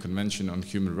European Convention on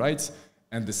Human Rights,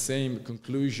 and the same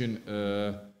conclusion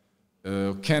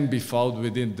can be found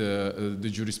within the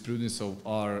jurisprudence of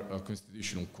our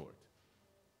Constitutional Court.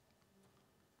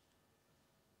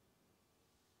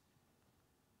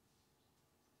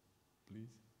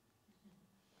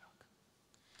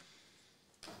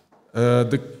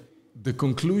 The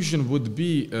conclusion would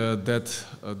be that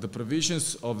the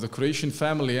provisions of the Croatian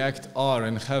Family Act are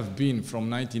and have been from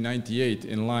 1998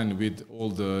 in line with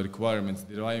all the requirements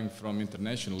deriving from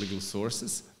international legal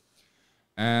sources.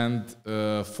 And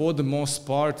for the most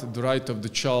part, the right of the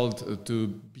child to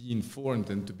be informed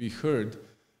and to be heard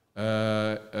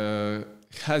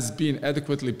has been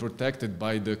adequately protected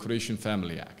by the Croatian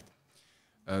Family Act.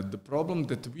 The problem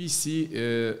that we see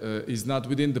is not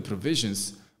within the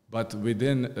provisions, but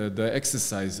within the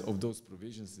exercise of those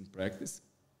provisions in practice.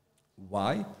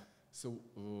 Why? So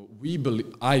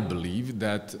I believe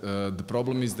that the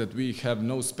problem is that we have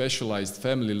no specialized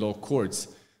family law courts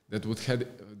that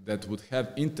that would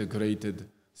have integrated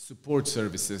support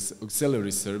services,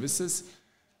 auxiliary services.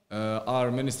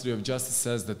 Our Ministry of Justice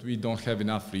says that we don't have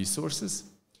enough resources.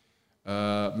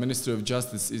 Ministry of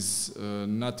Justice is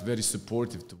not very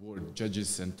supportive toward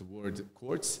judges and toward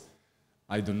courts.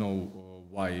 I don't know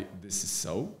why this is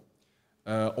so.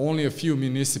 Only a few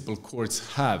municipal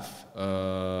courts have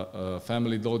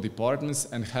family law departments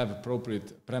and have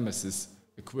appropriate premises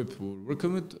equipped for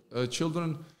working with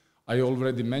children. I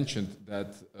already mentioned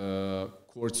that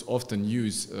courts often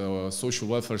use social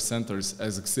welfare centers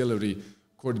as auxiliary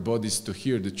court bodies to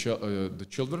hear the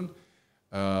children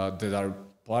that are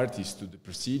parties to the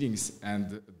proceedings,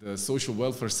 and the social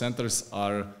welfare centers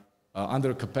are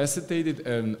undercapacitated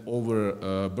and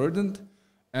overburdened.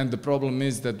 And the problem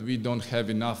is that we don't have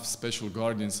enough special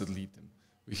guardians at Litem.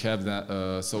 We have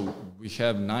that, so we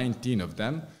have 19 of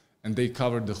them, and they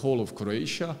cover the whole of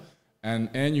Croatia. And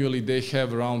annually, they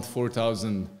have around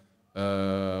 4,000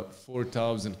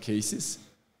 cases,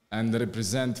 and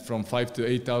represent from 5,000 to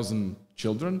 8,000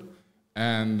 children.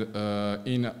 And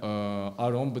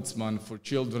our ombudsman for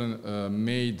children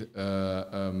made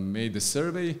a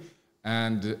survey,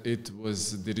 and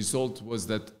the result was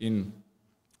that in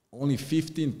only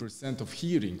 15% of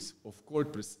hearings, of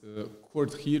court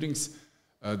hearings,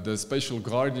 the special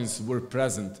guardians were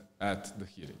present at the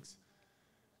hearings.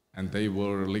 And they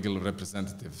were legal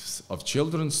representatives of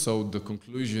children, so the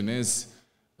conclusion is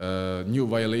new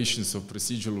violations of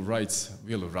procedural rights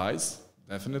will arise,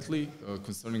 definitely,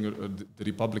 concerning the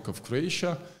Republic of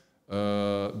Croatia.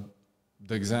 The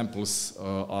examples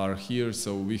are here,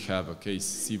 so we have a case,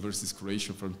 C versus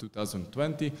Croatia from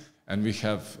 2020, and we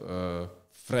have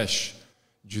fresh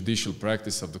judicial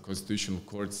practice of the Constitutional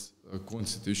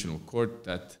Court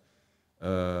that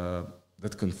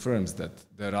confirms that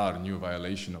there are new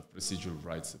violations of procedural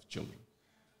rights of children.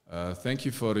 Thank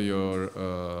you for your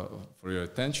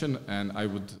attention, and I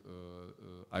would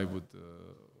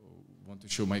want to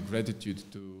show my gratitude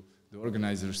to the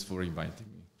organizers for inviting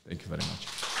me. Thank you very much.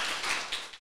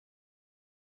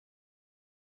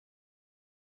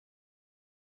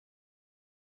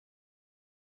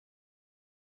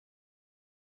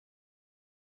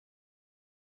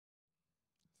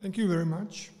 Thank you very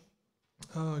much.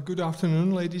 Good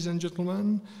afternoon, ladies and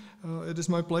gentlemen. It is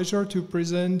my pleasure to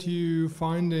present you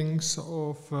findings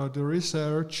of the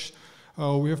research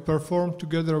we have performed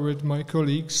together with my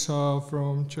colleagues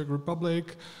from Czech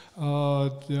Republic.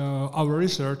 Our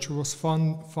research was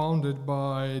founded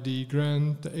by the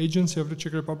Grant Agency of the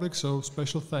Czech Republic, so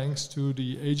special thanks to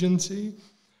the agency.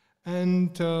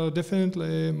 And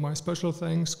definitely my special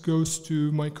thanks goes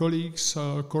to my colleagues,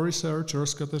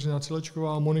 co-researchers Kateřina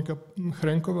Cilečková and Monika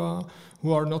Hrenková,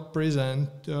 who are not present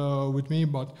with me,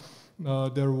 but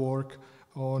their work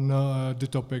on the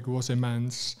topic was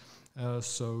immense.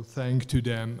 So thank to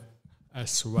them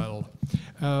as well.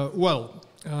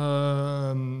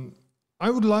 I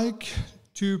would like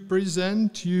to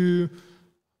present you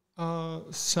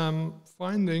some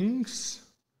findings.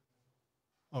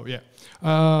 Oh, yeah.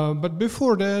 But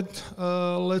before that,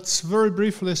 let's very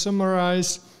briefly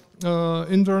summarize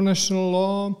international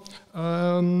law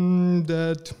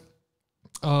that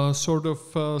sort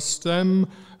of stem,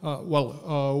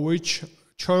 which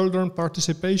children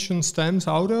participation stems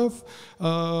out of.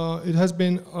 It has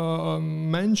been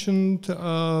mentioned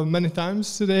many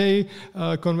times today,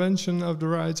 Convention of the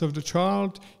Rights of the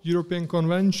Child, European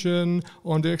Convention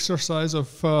on the Exercise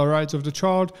of Rights of the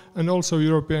Child, and also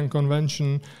European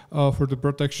Convention for the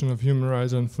Protection of Human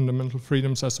Rights and Fundamental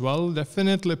Freedoms as well,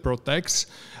 definitely protects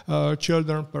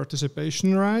children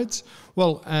participation rights.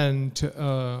 Well, and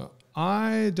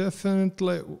I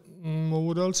definitely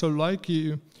would also like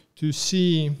you to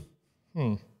see,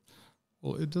 well,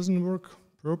 it doesn't work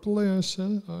properly, I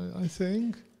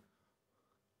think.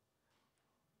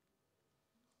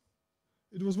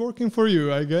 It was working for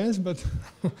you, I guess, but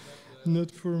not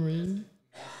for me.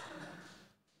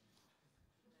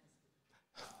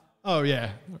 Oh,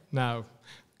 yeah, now.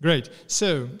 Great.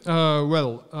 So,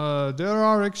 there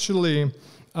are actually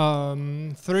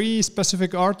 3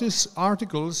 specific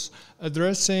articles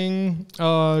addressing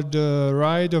the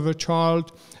right of a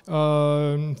child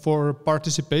for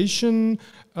participation.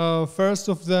 First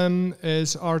of them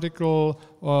is Article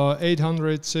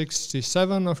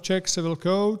 867 of Czech Civil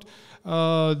Code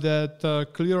that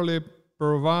clearly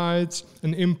provides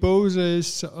and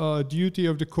imposes a duty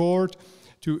of the court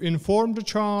to inform the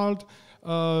child,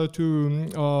 to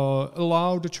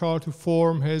allow the child to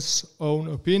form his own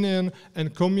opinion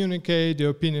and communicate the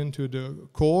opinion to the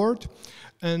court.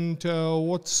 And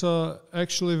what's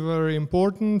actually very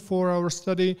important for our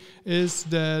study is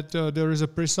that there is a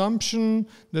presumption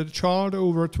that a child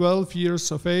over 12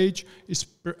 years of age is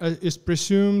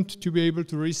presumed to be able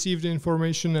to receive the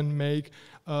information and make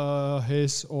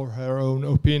his or her own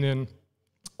opinion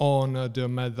on the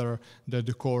matter that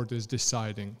the court is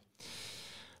deciding.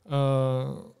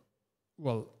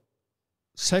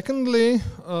 Secondly,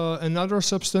 another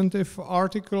substantive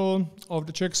article of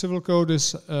the Czech Civil Code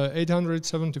is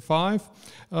 875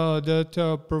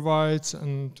 that provides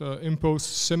and imposes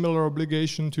similar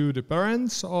obligation to the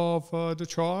parents of the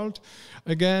child.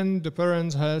 Again, the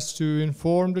parents has to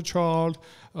inform the child,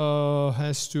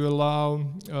 have to allow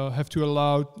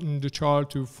the child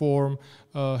to form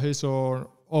his or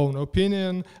own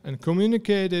opinion and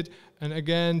communicate it, and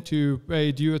again to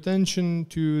pay due attention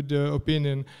to the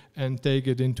opinion and take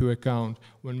it into account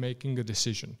when making a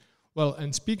decision. Well,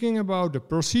 and speaking about the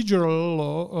procedural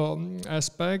law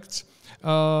aspects,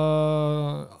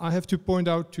 I have to point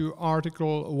out to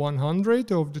Article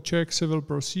 100 of the Czech Civil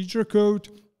Procedure Code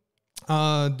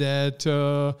that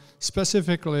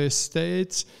specifically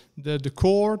states that the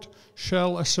court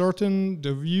shall ascertain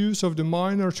the views of the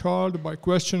minor child by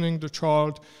questioning the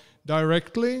child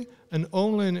directly, and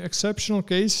only in exceptional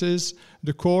cases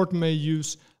the court may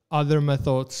use other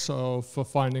methods for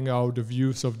finding out the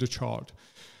views of the child.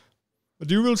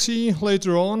 But you will see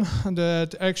later on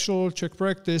that actual Czech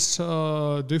practice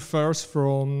differs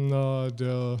from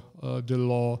the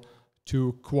law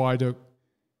to quite a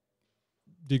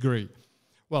degree.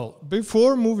 Well,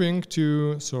 before moving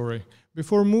to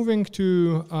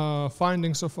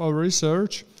findings of our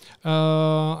research,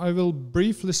 I will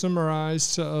briefly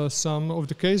summarize some of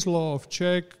the case law of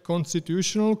Czech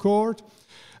Constitutional Court,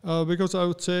 because I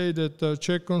would say that the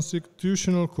Czech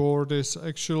Constitutional Court is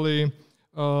actually,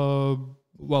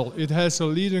 it has a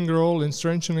leading role in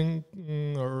strengthening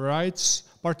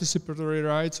participatory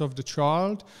rights of the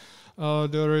child.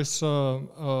 There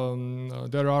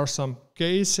are some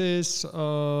cases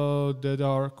that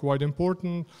are quite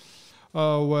important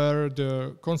where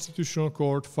the Constitutional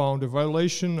Court found a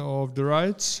violation of the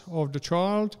rights of the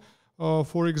child.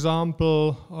 For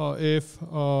example, if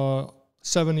a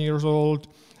 7-year-old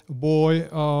boy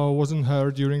wasn't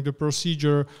heard during the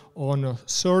procedure on a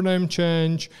surname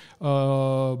change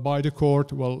by the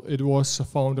court, well, it was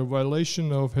found a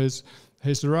violation of his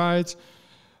rights.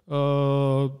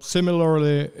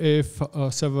 Similarly, if a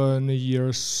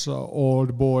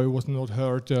 7-year-old boy was not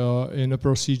heard in a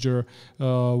procedure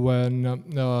when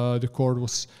the court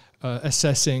was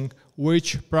assessing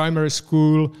which primary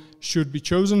school should be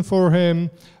chosen for him,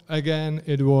 again,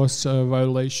 it was a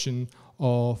violation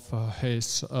of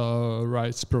his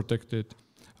rights protected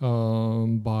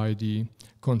by the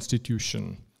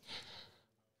Constitution.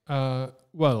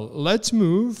 Well, let's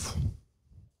move,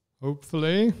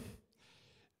 hopefully,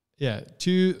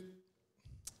 to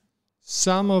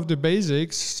some of the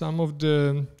basics, some of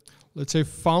the, let's say,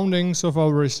 foundings of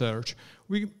our research.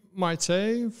 We might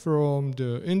say from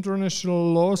the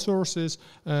international law sources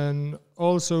and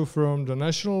also from the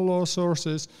national law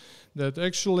sources that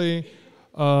actually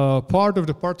part of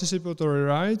the participatory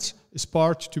rights is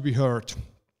part to be heard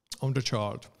of the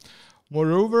child.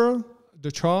 Moreover,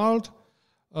 the child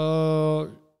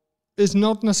is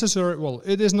not necessary,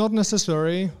 it is not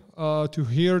necessary to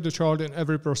hear the child in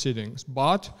every proceedings.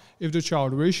 But if the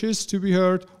child wishes to be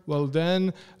heard, well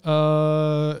then,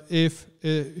 if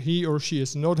he or she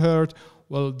is not heard,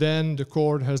 well then the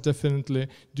court has definitely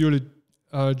duly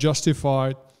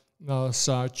justified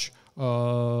such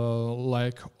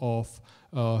lack of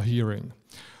hearing.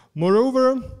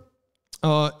 Moreover,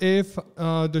 if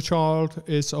the child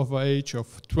is of age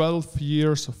of 12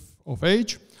 years of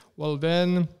age, well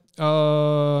then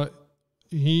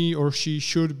he or she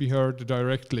should be heard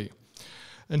directly.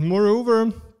 And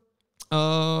moreover,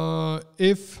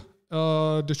 if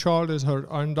the child is heard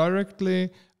indirectly,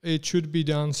 it should be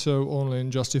done so only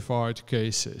in justified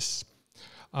cases.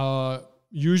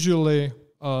 Usually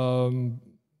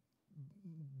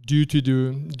due to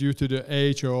the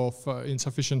age of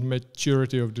insufficient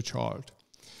maturity of the child.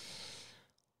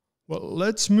 Well,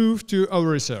 let's move to our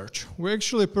research. We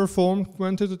actually performed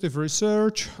quantitative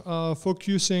research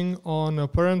focusing on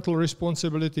parental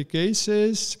responsibility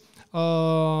cases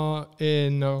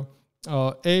in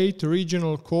 8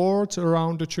 regional courts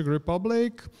around the Czech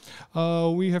Republic.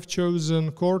 We have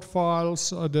chosen court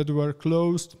files that were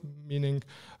closed, meaning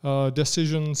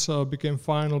decisions became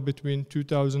final between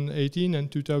 2018 and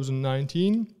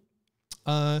 2019.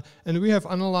 And we have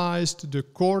analyzed the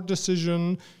court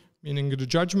decision, meaning the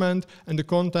judgment, and the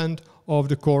content of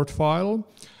the court file.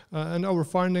 and our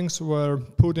findings were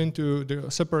put into the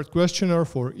separate questionnaire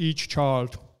for each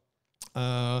child.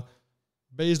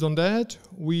 Based on that,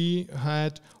 we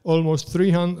had almost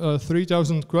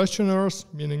 3,000 questionnaires,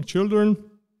 meaning children,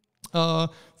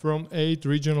 from 8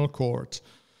 regional courts.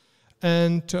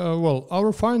 And, well,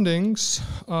 our findings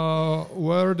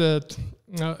were that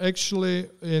actually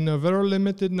in a very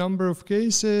limited number of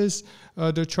cases,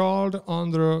 the child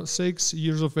under 6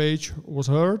 years of age was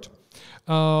heard.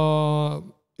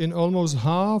 In almost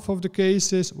half of the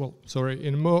cases,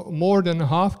 in more than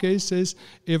half cases,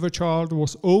 if a child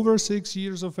was over 6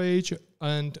 years of age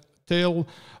and till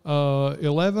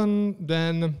 11,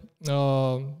 then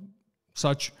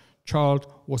such child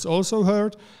was also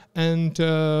heard, and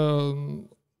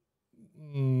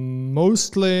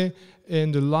mostly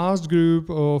in the last group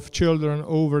of children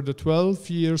over the 12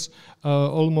 years,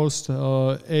 almost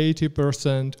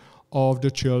 80% of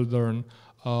the children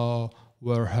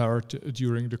were heard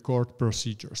during the court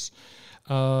procedures.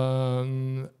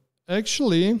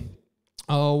 Actually,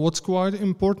 what's quite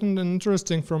important and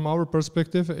interesting from our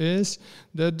perspective is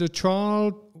that the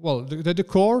child, that the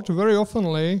court very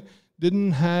oftenly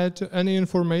didn't have any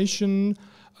information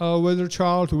whether the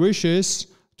child wishes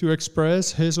to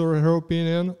express his or her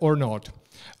opinion or not.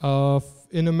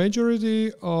 In a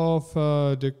majority of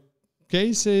the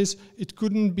cases, it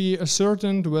couldn't be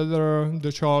ascertained whether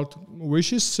the child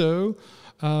wishes so.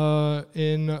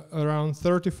 In around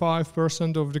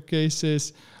 35% of the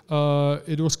cases,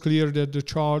 it was clear that the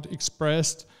child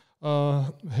expressed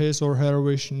his or her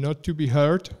wish not to be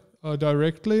heard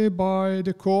directly by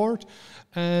the court,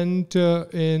 and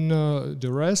in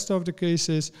the rest of the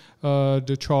cases,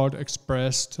 the child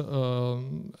expressed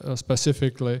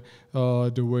specifically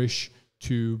the wish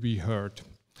to be heard.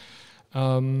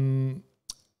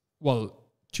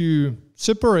 To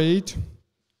separate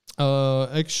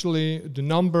actually the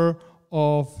number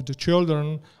of the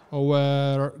children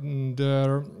where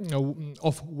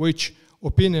of which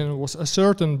opinion was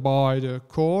ascertained by the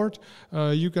court,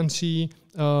 you can see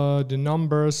the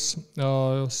numbers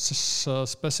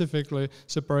specifically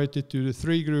separated to the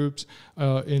 3 groups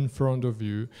in front of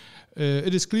you.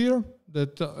 It is clear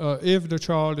that if the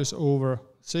child is over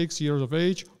 6 years of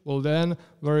age, then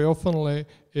very oftenly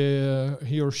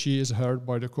he or she is heard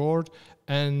by the court,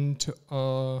 and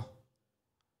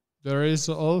there is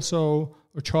also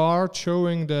a chart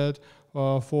showing that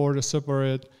for the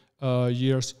separate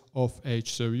years of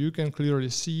age. So you can clearly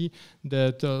see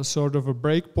that sort of a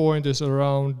break point is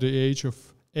around the age of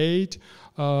 8,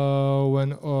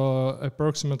 when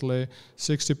approximately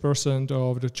 60%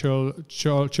 of the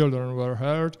children were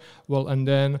heard, and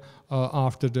then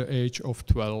after the age of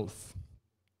 12.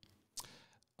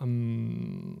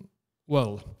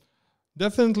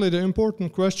 Definitely the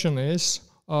important question is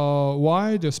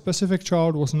why the specific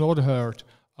child was not heard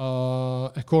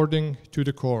according to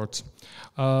the court.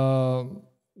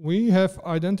 We have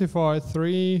identified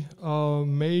 3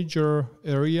 major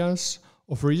areas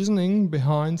of reasoning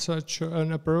behind such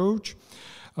an approach.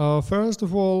 First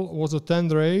of all was a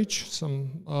tender age,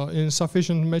 some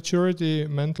insufficient maturity,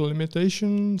 mental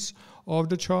limitations of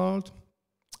the child.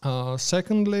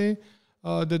 Secondly,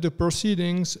 that the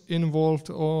proceedings involved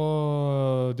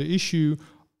the issue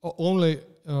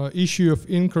of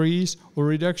increase or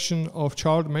reduction of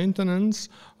child maintenance,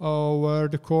 where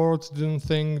the court didn't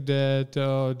think that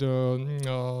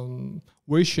the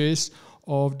wishes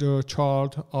of the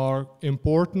child are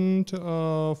important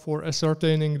for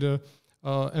ascertaining the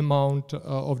amount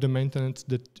of the maintenance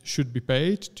that should be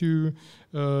paid to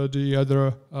the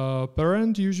other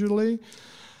parent usually.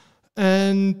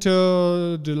 And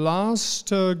the last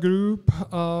group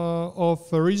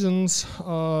of reasons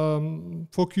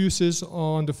focuses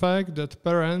on the fact that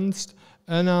parents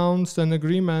announced an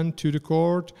agreement to the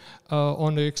court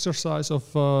on the exercise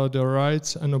of their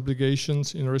rights and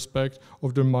obligations in respect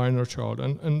of the minor child.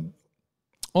 And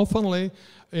oftenly,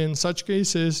 in such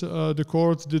cases, the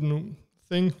courts didn't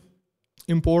think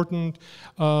important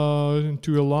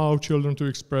to allow children to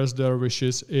express their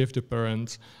wishes if the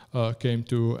parents came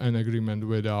to an agreement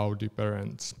without the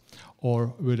parents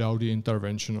or without the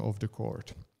intervention of the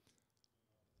court.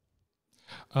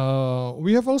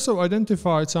 We have also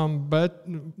identified some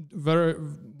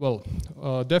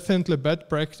definitely bad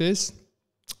practice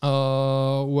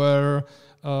where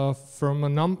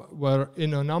where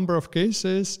in a number of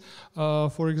cases,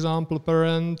 for example,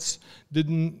 parents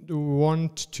didn't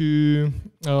want to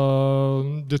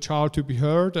the child to be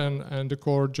heard, and the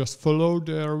court just followed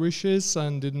their wishes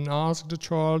and didn't ask the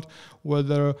child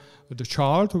whether the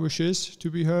child wishes to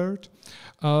be heard.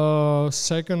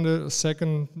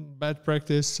 Second bad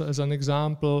practice, as an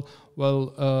example,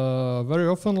 well, very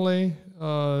oftenly,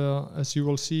 as you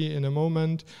will see in a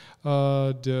moment,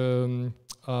 the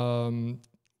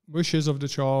wishes of the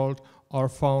child are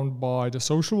found by the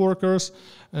social workers,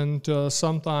 and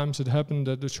sometimes it happened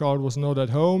that the child was not at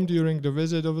home during the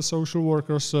visit of a social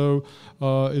worker, so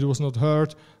it was not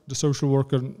heard. The social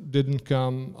worker didn't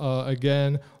come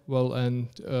again, well, and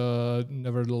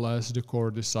nevertheless the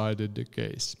court decided the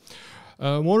case.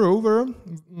 Moreover,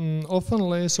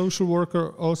 often social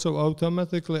worker also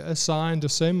automatically assigned the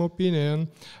same opinion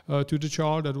to the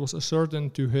child that was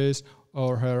ascertained to his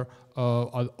or her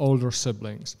older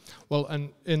siblings. Well, and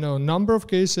in a number of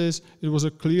cases, it was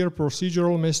a clear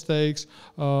procedural mistakes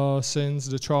since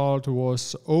the child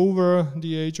was over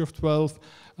the age of 12.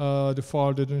 The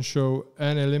file didn't show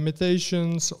any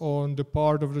limitations on the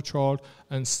part of the child,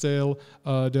 and still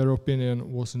their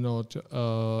opinion was not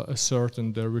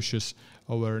ascertained, their wishes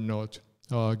were not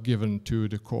given to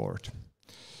the court.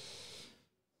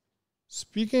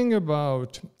 Speaking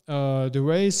about the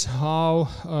ways how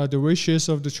the wishes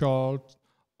of the child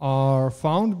are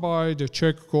found by the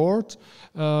Czech court,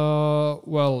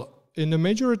 well, in the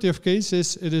majority of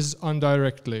cases it is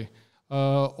indirectly.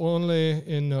 Only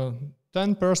in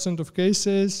 10% of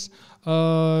cases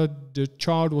the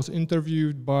child was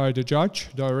interviewed by the judge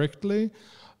directly,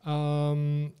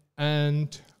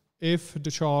 and if the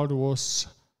child was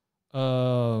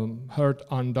heard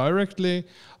indirectly,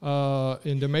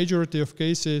 in the majority of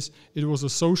cases it was a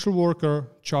social worker,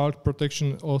 child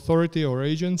protection authority or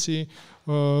agency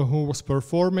who was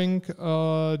performing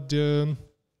the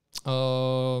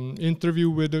interview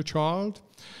with the child,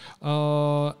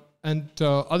 and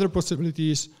other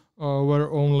possibilities were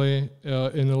only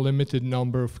in a limited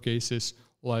number of cases,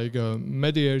 like a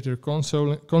mediator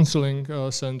counseling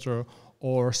center,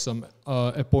 or some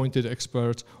appointed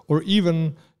experts, or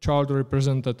even child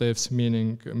representatives,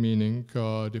 meaning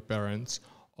the parents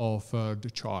of the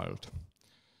child.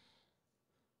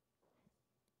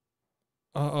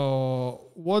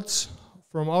 What's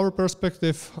from our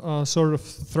perspective sort of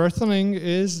threatening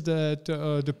is that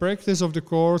the practice of the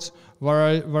courts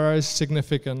varies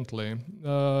significantly.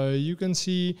 You can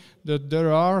see that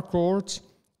there are courts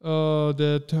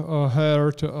that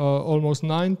heard almost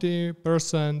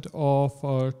 90%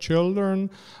 of children,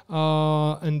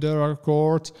 and there are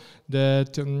courts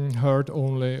that heard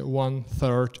only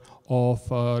 1/3 of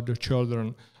the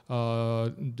children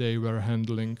they were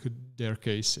handling their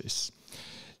cases.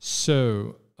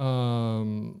 So,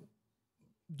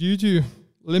 due to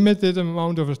limited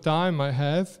amount of time I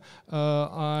have,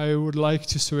 I would like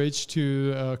to switch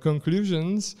to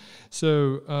conclusions.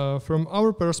 So, from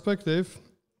our perspective,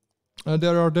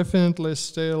 there are definitely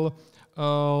still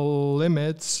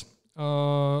limits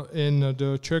in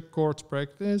the Czech court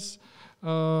practice,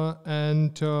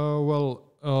 and well,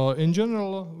 in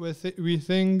general, we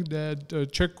think that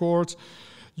Czech courts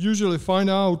usually find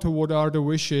out what are the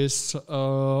wishes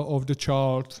of the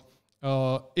child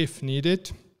if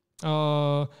needed,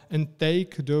 and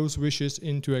take those wishes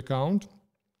into account.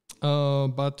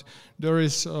 But there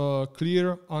is a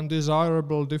clear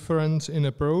undesirable difference in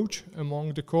approach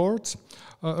among the courts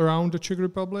around the Czech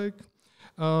Republic.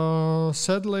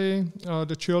 Sadly,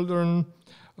 the children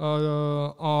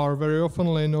are very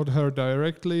often not heard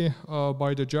directly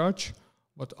by the judge,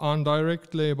 but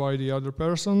indirectly by the other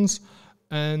persons,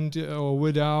 and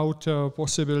without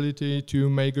possibility to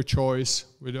make a choice,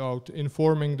 without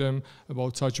informing them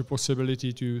about such a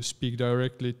possibility to speak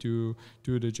directly to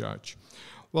the judge.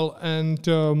 Well, and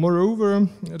moreover,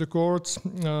 the courts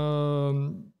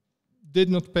did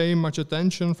not pay much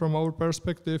attention from our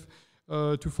perspective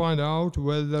to find out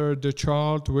whether the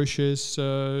child wishes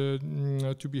to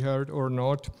be heard or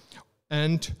not.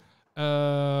 And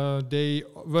they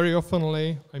very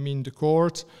oftenly, I mean the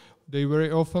courts, they very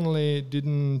oftenly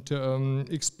didn't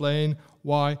explain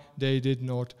why they did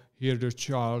not hear the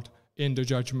child in the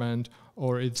judgment,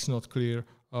 or it's not clear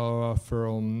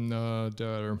from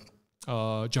their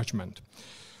judgment.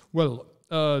 Well,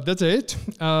 that's it.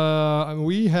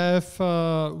 We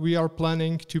are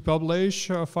planning to publish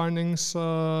findings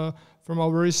from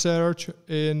our research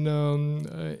in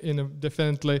a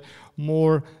definitely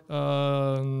more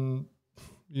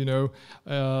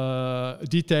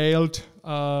detailed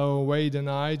way than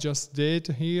I just did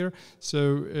here.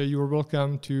 So you're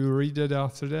welcome to read it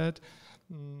after that.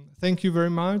 Thank you very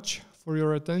much for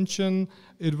your attention.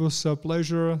 It was a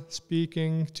pleasure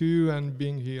speaking to you and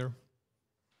being here.